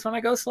anyways when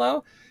I go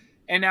slow,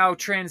 and now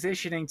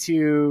transitioning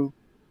to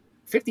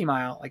 50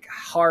 mile, like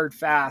hard,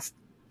 fast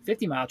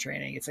 50-mile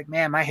training. It's like,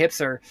 man, my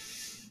hips are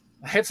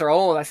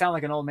old. I sound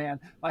like an old man.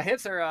 My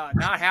hips are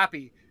not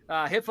happy.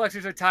 Hip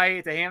flexors are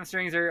tight. The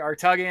hamstrings are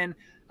tugging.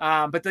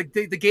 But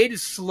the gate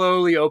is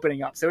slowly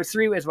opening up. So it's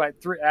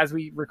as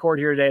we record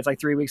here today, it's like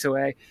 3 weeks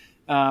away,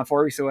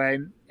 4 weeks away.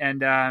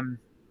 And I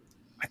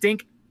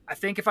think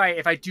if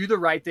I do the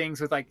right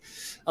things with like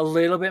a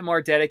little bit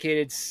more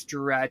dedicated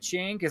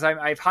stretching, because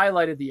I've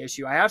highlighted the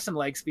issue. I have some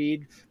leg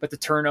speed, but the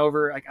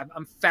turnover, like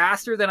I'm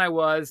faster than I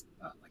was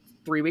like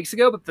 3 weeks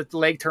ago, but the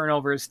leg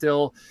turnover is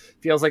still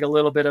feels like a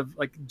little bit of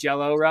like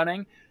jello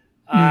running.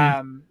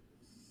 Mm.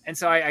 And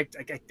so I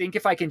think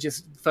if I can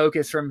just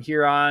focus from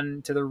here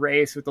on to the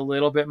race with a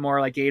little bit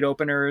more like gate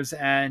openers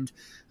and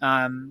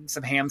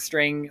some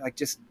hamstring, like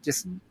just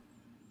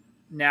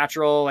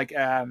natural, like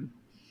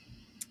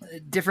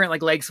different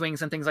like leg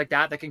swings and things like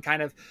that can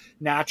kind of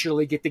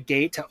naturally get the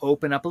gate to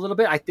open up a little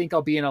bit, I think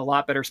I'll be in a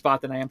lot better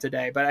spot than I am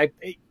today. But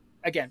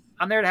again,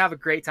 I'm there to have a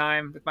great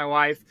time with my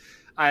wife.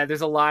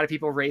 There's a lot of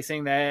people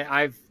racing that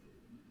I've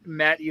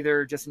met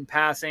either just in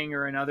passing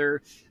or in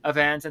other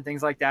events and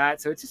things like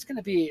that. So it's just going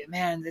to be,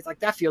 man, it's like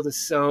that field is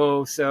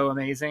so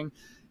amazing.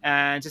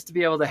 And just to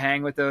be able to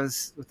hang with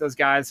those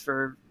guys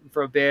for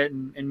a bit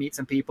and meet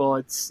some people,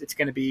 it's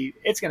going to be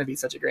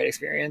such a great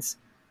experience.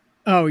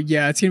 Oh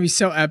yeah, it's gonna be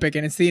so epic,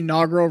 and it's the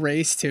inaugural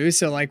race too.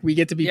 So like we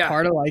get to be Yeah,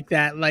 part of like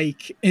that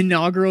like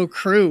inaugural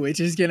crew, which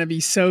is gonna be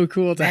so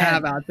cool to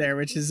have man. out there.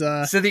 Which is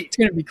So it's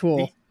gonna be the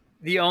cool.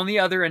 the only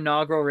other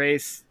inaugural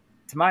race,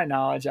 to my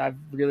knowledge, I've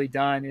really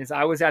done is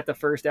I was at the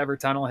first ever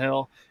Tunnel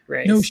Hill No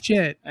race,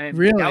 shit, and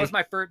that was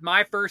really.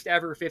 my first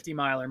ever 50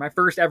 miler. My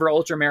first ever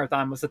ultra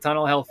marathon was the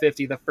Tunnel Hill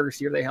 50, the first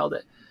year they held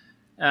it.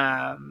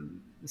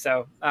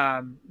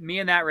 Me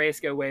and that race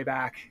go way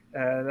back.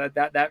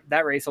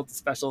 That race holds a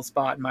special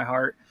spot in my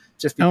heart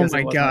just Oh because it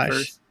my was my gosh,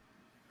 first.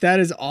 that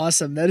is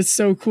awesome. That is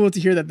so cool to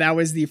hear that that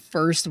was the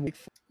first.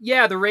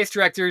 Yeah, the race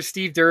directors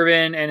Steve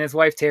Durbin and his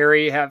wife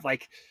Terry have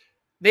like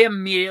they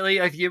immediately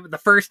like the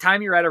first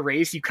time you're at a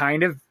race, you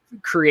kind of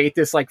create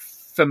this like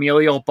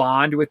familial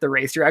bond with the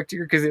race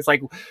director, because it's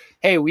like,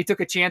 hey, we took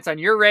a chance on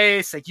your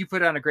race, like you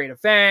put on a great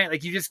event,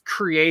 like you just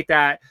create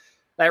that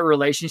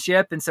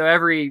relationship. And so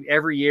every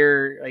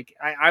year, like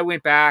I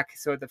went back,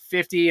 so at the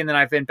 50, and then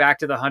I've been back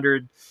to the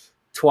 100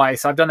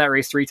 twice. So I've done that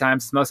race 3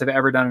 times. It's the most I've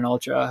ever done an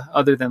ultra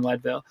other than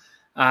Leadville.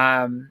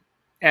 And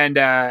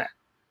yeah,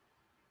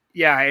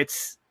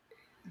 it's,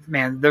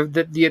 man,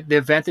 the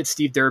event that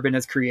Steve Durbin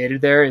has created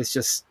there is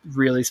just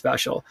really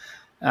special.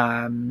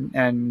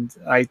 And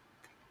I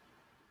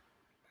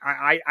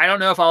don't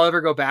know if I'll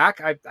ever go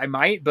back. I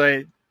might,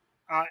 but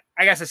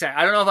I guess I said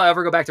I don't know if I'll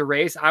ever go back to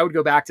race. I would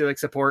go back to like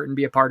support and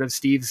be a part of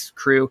Steve's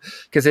crew,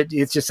 because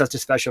it's just such a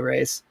special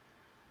race.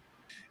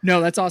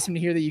 No, that's awesome to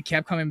hear that you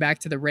kept coming back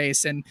to the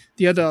race. And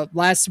the other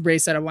last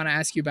race that I want to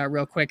ask you about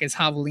real quick is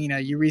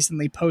Javelina. You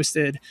recently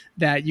posted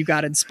that you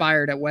got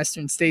inspired at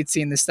Western States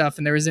seeing this stuff,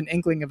 and there was an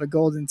inkling of a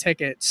golden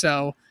ticket.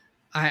 So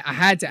I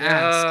had to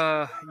ask.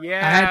 I had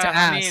to Yeah.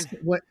 I ask.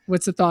 mean,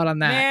 What's the thought on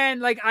that? man,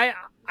 like I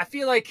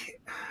feel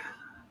like,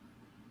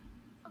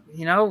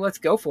 let's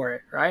go for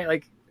it, right?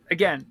 Like,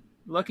 again,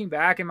 looking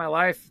back in my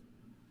life,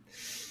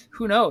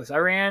 who knows? I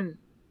ran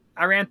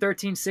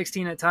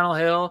 13:16 at Tunnel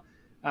Hill.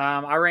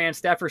 I ran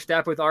step for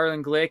step with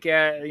Arlen Glick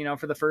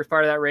for the first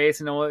part of that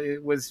race, and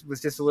it was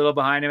just a little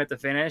behind him at the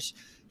finish.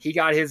 He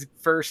got his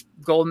first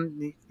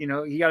he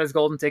got his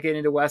golden ticket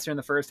into Western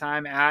the first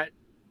time at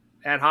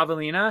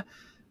Javelina.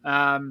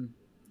 I'm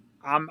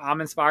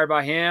inspired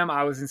by him.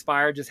 I was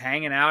inspired just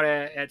hanging out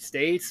at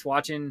States,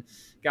 watching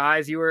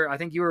guys. I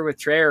think you were with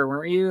Traer,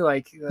 weren't you?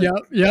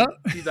 Yep.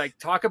 Dude, like,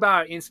 talk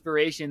about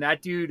inspiration.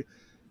 That dude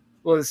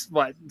was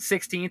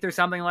 16th or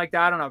something like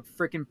that on a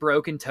freaking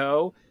broken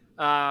toe.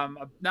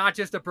 Not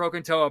just a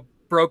broken toe, a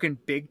broken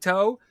big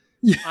toe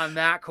Yeah. on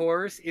that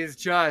course is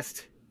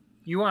just,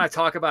 you want to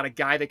talk about a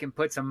guy that can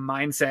put some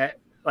mindset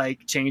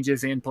like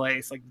changes in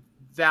place. Like,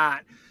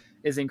 that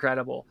is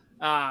incredible.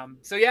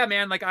 So yeah,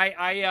 man, like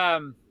why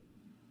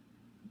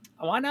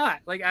not?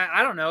 Like,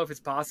 I don't know if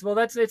it's possible.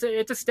 It's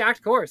a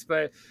stacked course,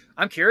 but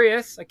I'm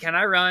curious. Like, can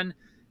I run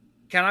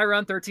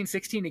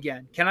 13:16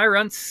 again? Can I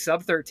run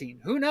sub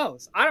 13? Who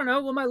knows? I don't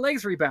know. Will my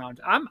legs rebound?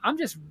 I'm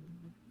just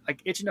like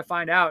itching to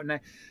find out. And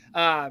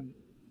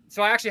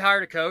so I actually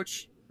hired a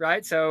coach,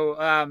 right?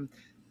 So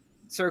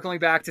circling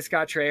back to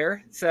Scott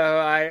Traer. So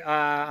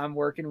I'm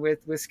working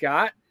with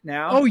Scott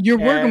now. Oh, you're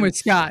working with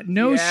Scott.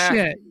 No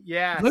shit.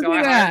 Yeah. Look so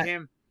at that.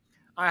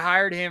 I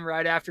hired him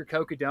right after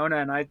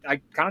Cocodona, and I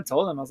kind of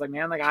told him, I was like,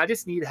 man, like, I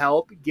just need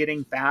help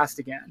getting fast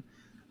again.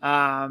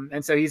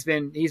 And so he's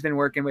been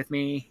working with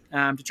me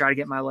to try to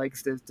get my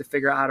legs to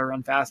figure out how to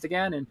run fast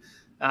again. And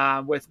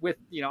with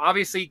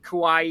obviously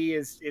Kauai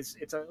is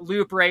it's a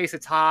loop race.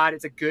 It's hot.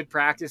 It's a good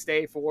practice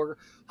day for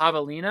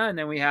Javelina. And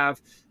then we have,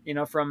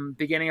 from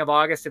beginning of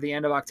August to the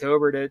end of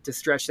October to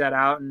stretch that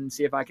out and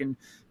see if I can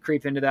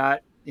creep into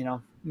that,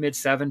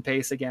 mid-7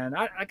 pace again.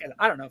 I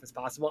don't know if it's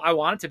possible. I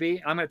want it to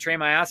be. I'm going to train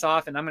my ass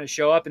off, and I'm going to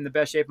show up in the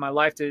best shape of my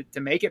life to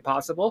make it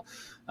possible.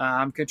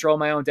 Control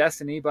my own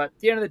destiny. But at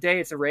the end of the day,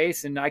 it's a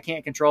race, and I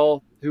can't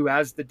control who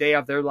has the day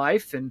of their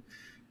life. And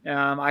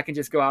I can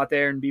just go out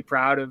there and be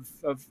proud of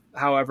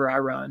however I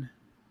run.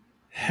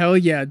 Hell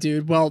yeah,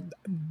 dude. Well,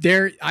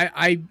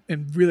 I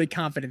am really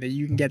confident that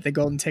you can get the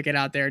golden ticket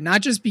out there,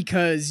 not just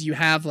because you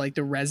have like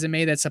the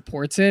resume that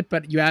supports it,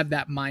 but you have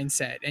that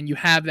mindset and you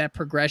have that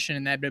progression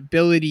and that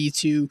ability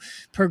to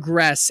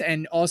progress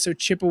and also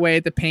chip away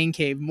at the pain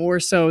cave more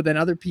so than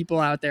other people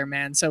out there,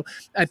 man. So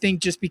I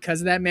think just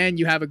because of that, man,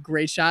 you have a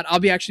great shot.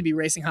 I'll actually be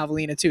racing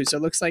Javelina too. So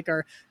it looks like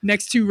our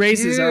next two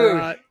races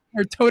are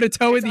toe to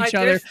toe with each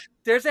other.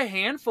 There's a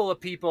handful of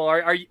people.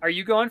 Are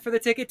you going for the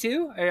ticket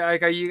too?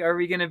 Are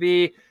we going to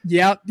be?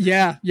 Yep.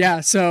 Yeah.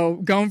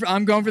 So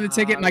I'm going for the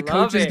ticket. My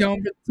coach is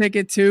going for the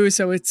ticket too.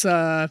 So it's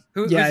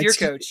who's your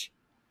coach?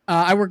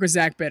 I work with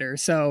Zach Bitter.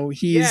 So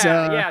he's So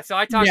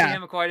I talked to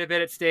him quite a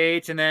bit at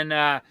States, and then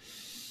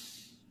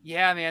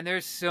yeah, man,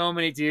 there's so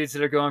many dudes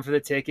that are going for the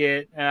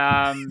ticket,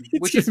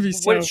 which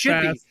is what it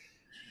should be.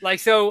 Like,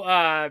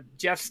 so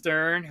Jeff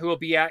Stern, who will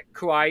be at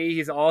Kauai,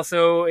 he's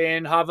also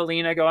in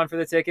Javelina going for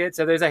the ticket.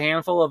 So there's a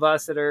handful of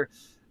us that are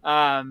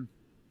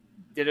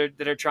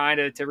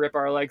trying to rip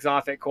our legs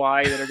off at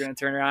Kauai that are going to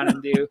turn around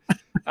and do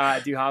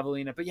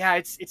Javelina. But yeah,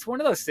 it's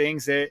one of those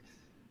things that,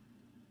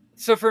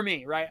 so for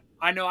me, right,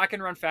 I know I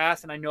can run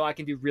fast and I know I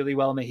can do really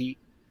well in the heat.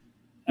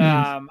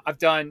 I've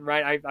done,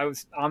 right, I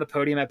was on the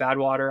podium at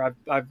Badwater.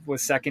 I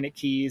was second at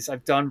Keys.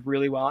 I've done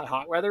really well at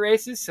hot weather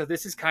races. So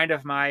this is kind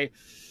of my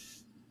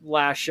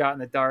last shot in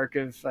the dark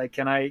of like,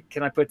 can I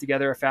put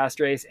together a fast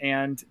race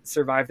and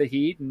survive the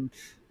heat? And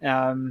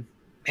man,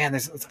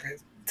 it's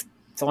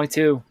only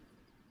 2.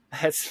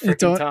 That's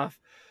freaking tough.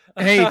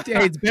 hey,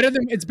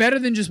 it's better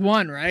than just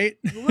one, right?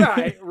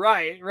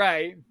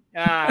 right.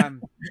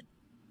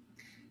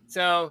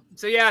 So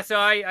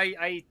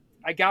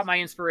I got my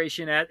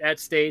inspiration at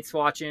States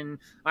watching.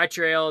 I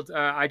trailed.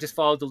 I just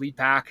followed the lead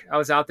pack. I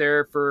was out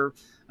there for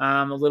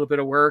a little bit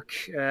of work.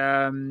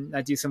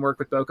 I do some work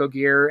with Boko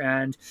Gear,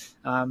 and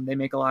they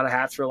make a lot of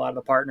hats for a lot of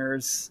the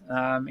partners,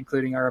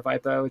 including our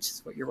Vipo, which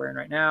is what you're wearing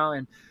right now.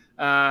 And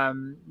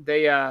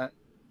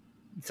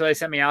so they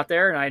sent me out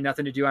there, and I had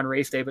nothing to do on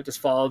race day but just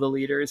follow the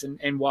leaders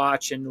and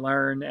watch and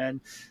learn.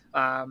 And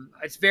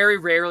it's very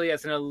rarely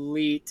as an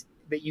elite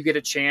that you get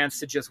a chance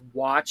to just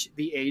watch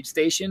the aid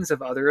stations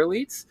of other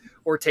elites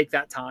or take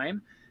that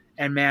time.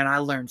 And man, I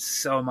learned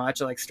so much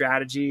like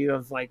strategy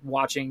of like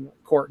watching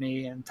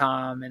Courtney and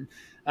Tom and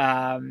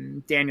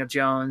Daniel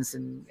Jones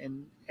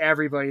and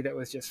everybody that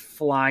was just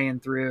flying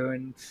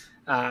through.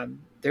 And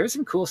there's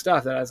some cool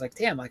stuff that I was like,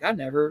 damn, like I've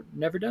never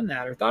done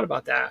that or thought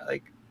about that.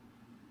 Like,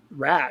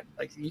 rad.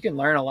 Like, you can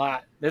learn a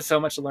lot. There's so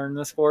much to learn in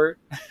the sport.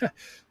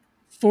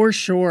 For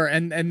sure.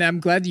 And I'm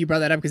glad that you brought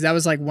that up, because that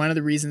was like one of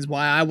the reasons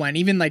why I went,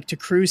 even like to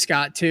crew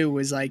Scott too,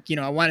 was like,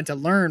 I wanted to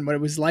learn what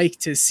it was like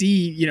to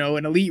see,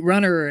 an elite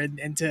runner,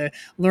 and to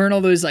learn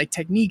all those like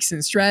techniques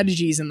and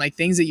strategies and like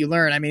things that you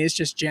learn. I mean, it's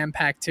just jam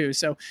packed too.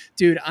 So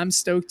dude, I'm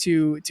stoked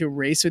to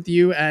race with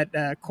you at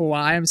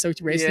Kauai. I'm stoked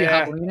to race with you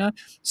at Yeah. Javelina.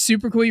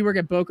 Super cool. You work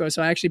at Boko.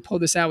 So I actually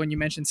pulled this out when you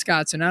mentioned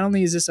Scott. So not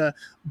only is this a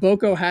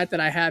Boko hat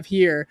that I have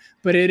here,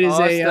 but it is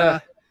Oh,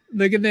 it's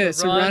look at the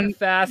this. run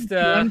fast.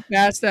 Run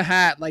Fasta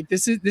hat. Like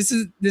this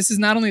is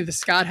not only the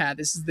Scott hat,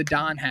 this is the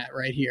Don hat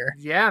right here.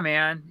 Yeah,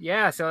 man.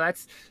 Yeah. So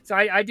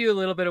I do a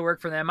little bit of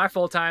work for them. My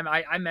full time,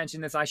 I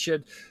mentioned this. I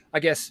should, I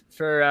guess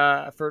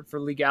for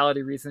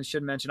legality reasons,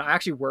 should mention I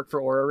actually work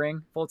for Aura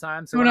Ring full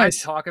time. So Oh,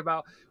 nice.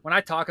 when I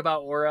talk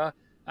about Aura,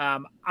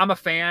 I'm a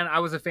fan.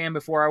 I was a fan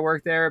before I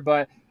worked there,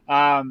 but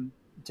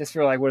just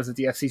for like, what is it,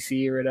 the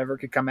FCC or whatever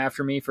could come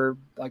after me for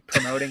like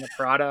promoting a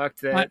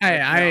product that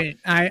I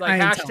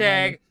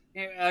hashtag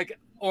like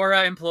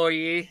Aura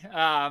employee.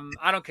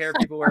 I don't care if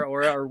people wear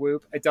Aura or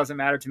Whoop. It doesn't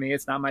matter to me.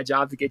 It's not my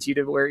job to get you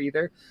to wear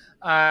either.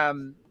 I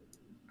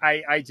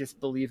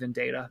just believe in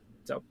data.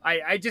 So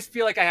I just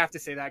feel like I have to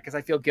say that, because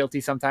I feel guilty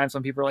sometimes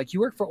when people are like,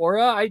 you work for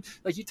Aura?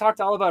 You talked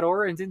all about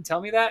Aura and didn't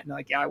tell me that. And I'm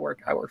like, yeah, I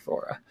work for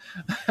Aura.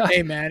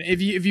 Hey man, if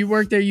you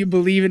work there, you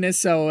believe in it.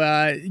 So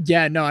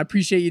yeah, no, I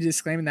appreciate you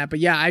disclaiming that. But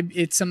yeah,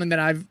 it's something that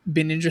I've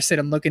been interested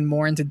in looking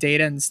more into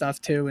data and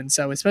stuff too. And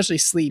so especially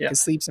sleep,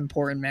 because sleep's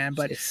important, man.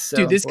 But so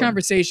dude, this important.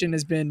 conversation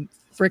has been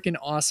freaking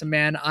awesome,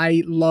 man.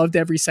 I loved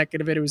every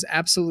second of it. It was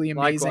absolutely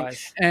amazing.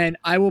 Likewise. And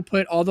I will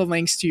put all the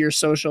links to your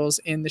socials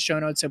in the show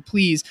notes. So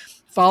please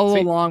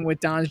follow along with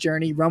Don's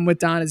journey. Run with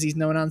Don, as he's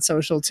known on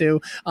social too.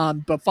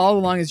 But follow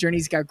along his journey.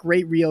 He's got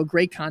great reel,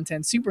 great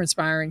content, super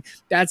inspiring.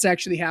 That's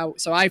actually how.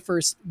 So I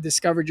first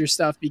discovered your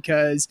stuff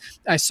because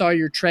I saw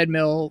your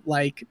treadmill,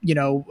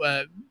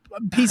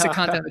 piece of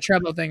content, the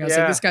treadmill thing. I was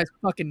like, this guy's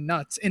fucking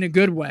nuts in a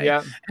good way.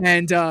 Yeah.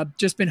 And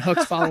just been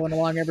hooked following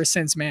along ever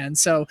since, man.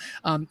 So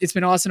it's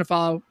been awesome to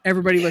follow.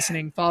 Everybody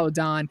listening, follow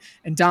Don.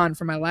 And Don,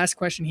 for my last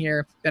question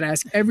here that I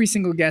ask every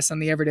single guest on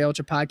the Everyday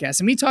Ultra podcast.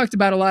 And we talked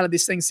about a lot of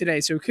these things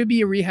today. So it could be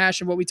a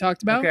rehash of what we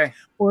talked about,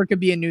 or it could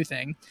be a new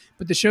thing.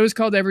 But the show is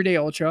called Everyday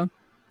Ultra.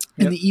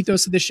 And the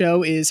ethos of the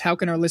show is, how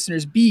can our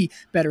listeners be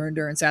better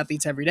endurance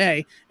athletes every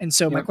day? And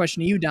so my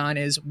question to you, Don,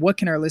 is what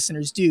can our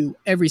listeners do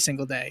every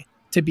single day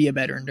to be a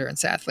better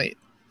endurance athlete?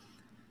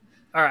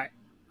 All right.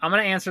 I'm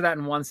going to answer that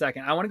in 1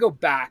 second. I want to go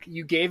back.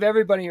 You gave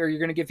everybody, or you're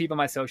going to give people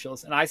my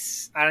socials. And I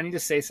need to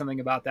say something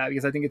about that,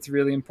 because I think it's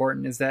really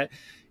important, is that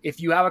if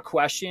you have a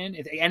question,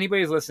 if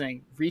anybody's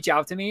listening, reach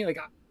out to me. Like,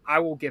 I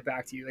will get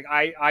back to you. Like,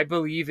 I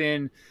believe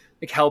in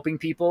like helping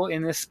people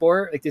in this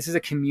sport. Like, this is a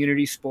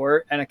community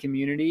sport and a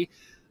community.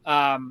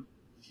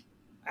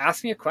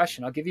 Ask me a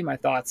question. I'll give you my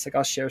thoughts. Like,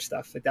 I'll share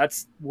stuff. Like,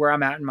 that's where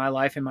I'm at in my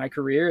life and my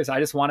career, is I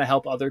just want to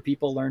help other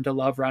people learn to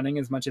love running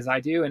as much as I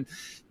do. And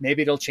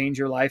maybe it'll change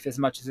your life as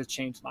much as it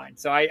changed mine.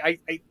 So I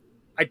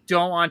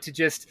don't want to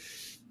just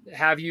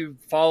have you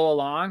follow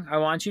along. I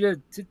want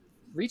you to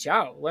reach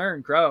out,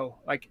 learn, grow.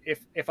 Like,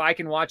 if I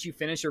can watch you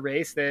finish a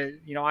race that,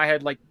 I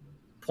had like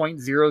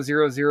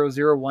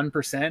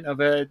 0.00001% of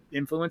a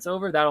influence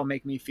over, that'll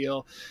make me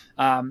feel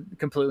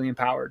completely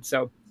empowered.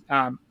 So,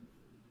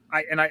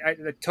 I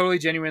totally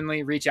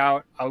genuinely reach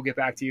out. I'll get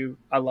back to you.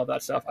 I love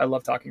that stuff. I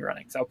love talking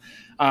running. So,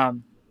 so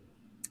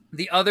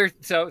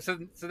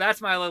that's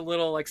my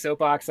little like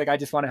soapbox. Like, I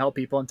just want to help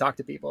people and talk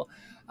to people.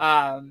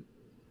 To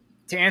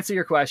answer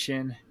your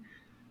question,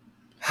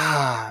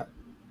 I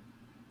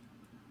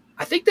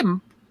think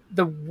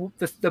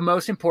the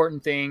most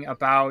important thing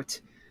about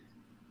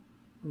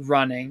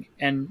running,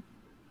 and,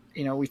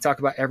 we talk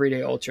about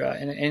Everyday Ultra,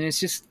 and it's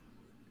just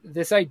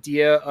this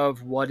idea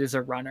of what is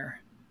a runner.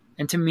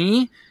 And to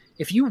me,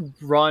 if you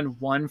run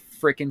one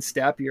freaking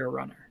step, you're a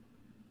runner.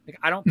 Like,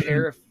 I don't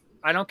care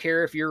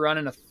if you're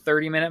running a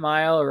 30-minute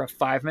mile or a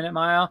 5-minute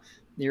mile,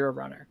 you're a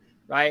runner,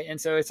 right?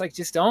 And so it's like,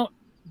 just don't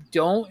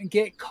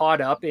get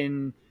caught up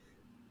in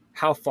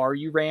how far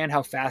you ran,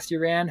 how fast you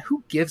ran.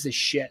 Who gives a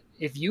shit?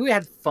 If you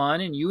had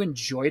fun and you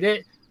enjoyed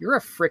it, you're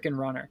a freaking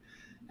runner.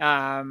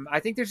 I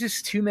think there's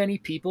just too many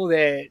people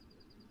that,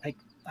 like,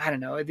 I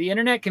don't know, the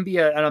internet can be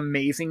an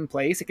amazing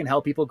place. It can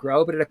help people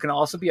grow, but it can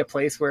also be a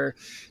place where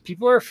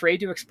people are afraid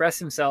to express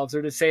themselves,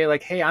 or to say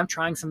like, hey, I'm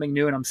trying something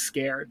new and I'm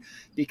scared,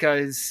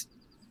 because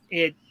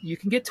you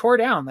can get tore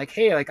down. Like,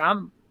 hey, like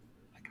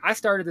I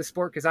started this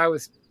sport because I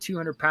was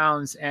 200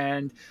 pounds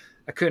and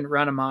I couldn't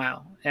run a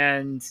mile,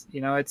 and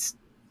it's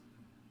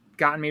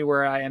gotten me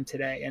where I am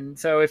today. And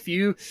so if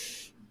you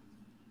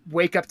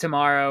wake up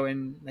tomorrow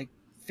and like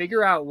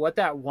figure out what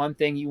that one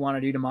thing you want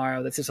to do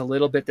tomorrow that's just a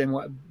little bit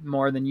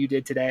more than you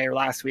did today or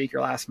last week or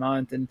last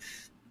month, and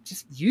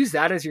just use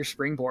that as your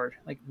springboard.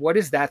 Like, what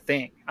is that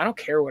thing? I don't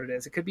care what it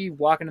is. It could be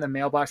walking to the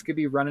mailbox, it could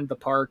be running to the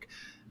park.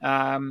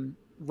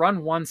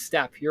 Run one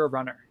step, you're a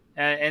runner.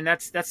 And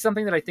that's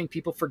something that I think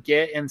people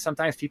forget. And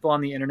sometimes people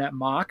on the internet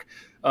mock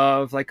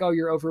of like, oh,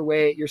 you're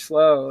overweight, you're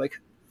slow. Like,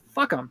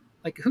 fuck them.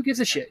 Like, who gives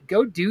a shit?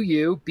 Go do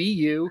you, be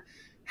you,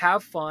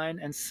 have fun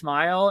and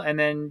smile, and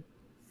then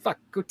fuck,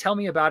 go tell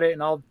me about it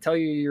and I'll tell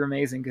you you're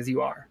amazing, because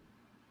you are.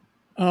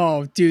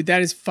 Oh, dude,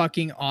 that is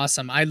fucking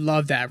awesome. I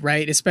love that,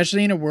 right?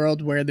 Especially in a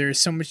world where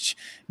there's so much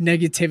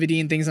negativity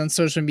and things on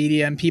social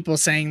media and people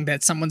saying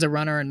that someone's a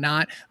runner or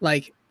not.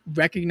 Like,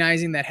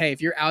 recognizing that, hey,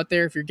 if you're out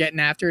there, if you're getting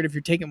after it, if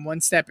you're taking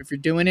one step, if you're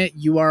doing it,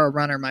 you are a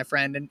runner, my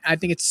friend. And I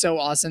think it's so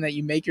awesome that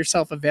you make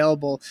yourself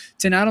available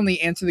to not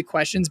only answer the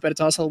questions, but it's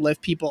also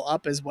lift people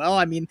up as well.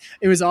 I mean,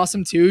 it was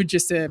awesome too,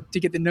 just to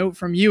get the note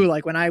from you.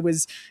 Like when I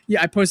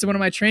posted one of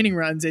my training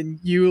runs and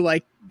you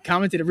like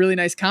commented a really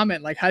nice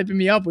comment, like hyping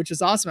me up, which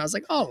was awesome. I was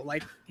like, oh,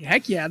 like,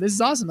 heck yeah, this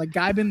is awesome. Like,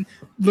 guy I've been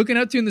looking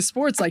up to in the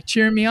sports, like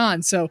cheering me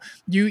on. So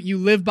you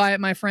live by it,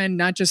 my friend,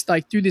 not just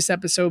like through this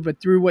episode,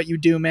 but through what you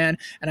do, man.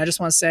 And I just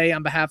want to say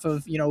on behalf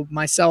of,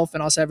 myself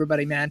and also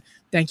everybody, man,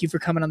 thank you for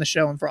coming on the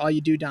show and for all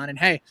you do, Don. And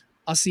hey,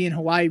 I'll see you in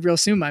Hawaii real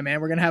soon, my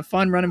man. We're going to have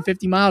fun running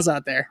 50 miles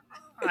out there.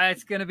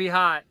 It's gonna be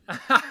hot.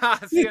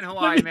 See you in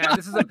Hawaii, man.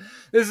 This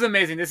is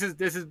amazing. This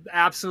is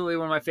absolutely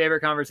one of my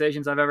favorite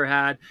conversations I've ever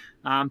had.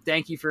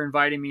 Thank you for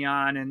inviting me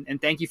on,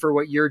 and thank you for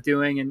what you're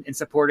doing and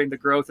supporting the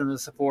growth and the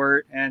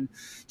support and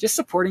just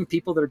supporting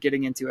people that are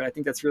getting into it. I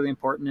think that's really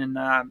important, and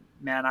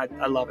man,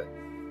 I love it.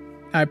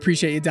 I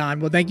appreciate you, Don.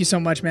 Well, thank you so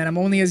much, man. I'm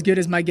only as good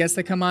as my guests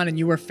that come on, and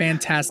you were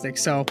fantastic.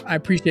 So I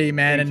appreciate you,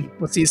 man, and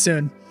we'll see you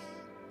soon.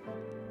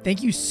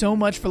 Thank you so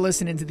much for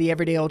listening to the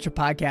Everyday Ultra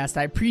podcast.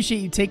 I appreciate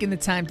you taking the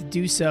time to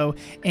do so.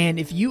 And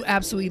if you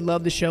absolutely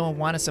love the show and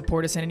want to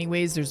support us in any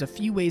ways, there's a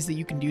few ways that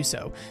you can do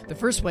so. The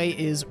first way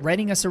is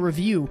writing us a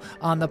review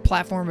on the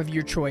platform of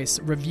your choice.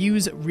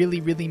 Reviews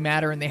really, really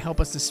matter, and they help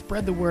us to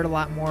spread the word a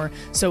lot more.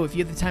 So if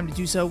you have the time to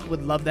do so,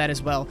 would love that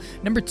as well.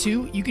 Number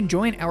two, you can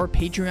join our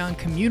Patreon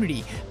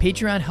community.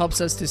 Patreon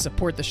helps us to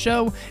support the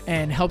show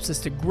and helps us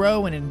to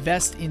grow and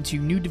invest into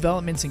new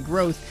developments and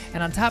growth.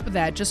 And on top of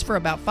that, just for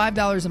about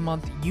 $5 a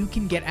month, you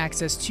can get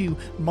access to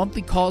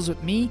monthly calls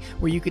with me,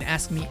 where you can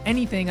ask me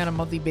anything on a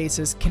monthly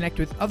basis, connect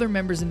with other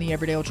members in the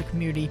Everyday Ultra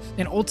community,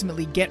 and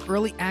ultimately get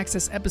early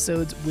access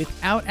episodes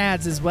without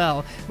ads as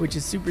well, which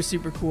is super,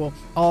 super cool,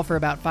 all for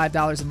about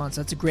 $5 a month.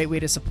 So that's a great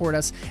way to support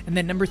us. And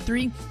then number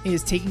three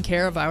is taking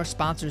care of our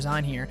sponsors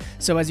on here.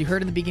 So as you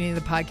heard in the beginning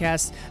of the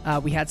podcast,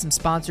 we had some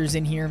sponsors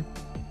in here.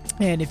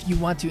 And if you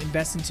want to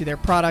invest into their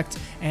product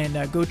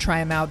and go try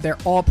them out, they're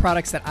all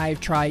products that I've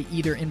tried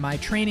either in my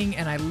training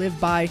and I live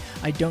by.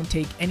 I don't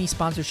take any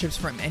sponsorships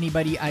from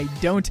anybody. I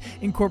don't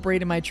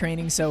incorporate in my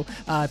training. So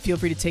feel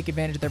free to take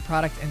advantage of their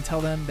product and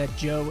tell them that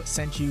Joe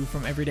sent you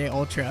from Everyday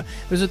Ultra.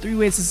 Those are three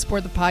ways to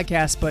support the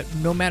podcast, but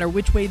no matter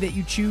which way that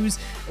you choose,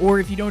 or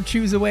if you don't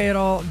choose a way at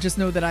all, just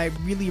know that I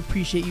really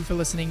appreciate you for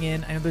listening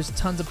in. I know there's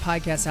tons of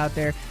podcasts out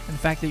there, and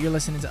the fact that you're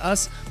listening to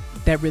us,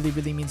 that really,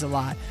 really means a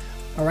lot.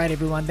 All right,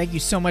 everyone, thank you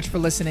so much for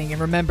listening.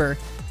 And remember,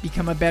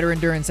 become a better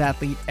endurance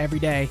athlete every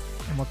day,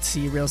 and we'll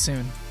see you real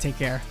soon. Take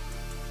care.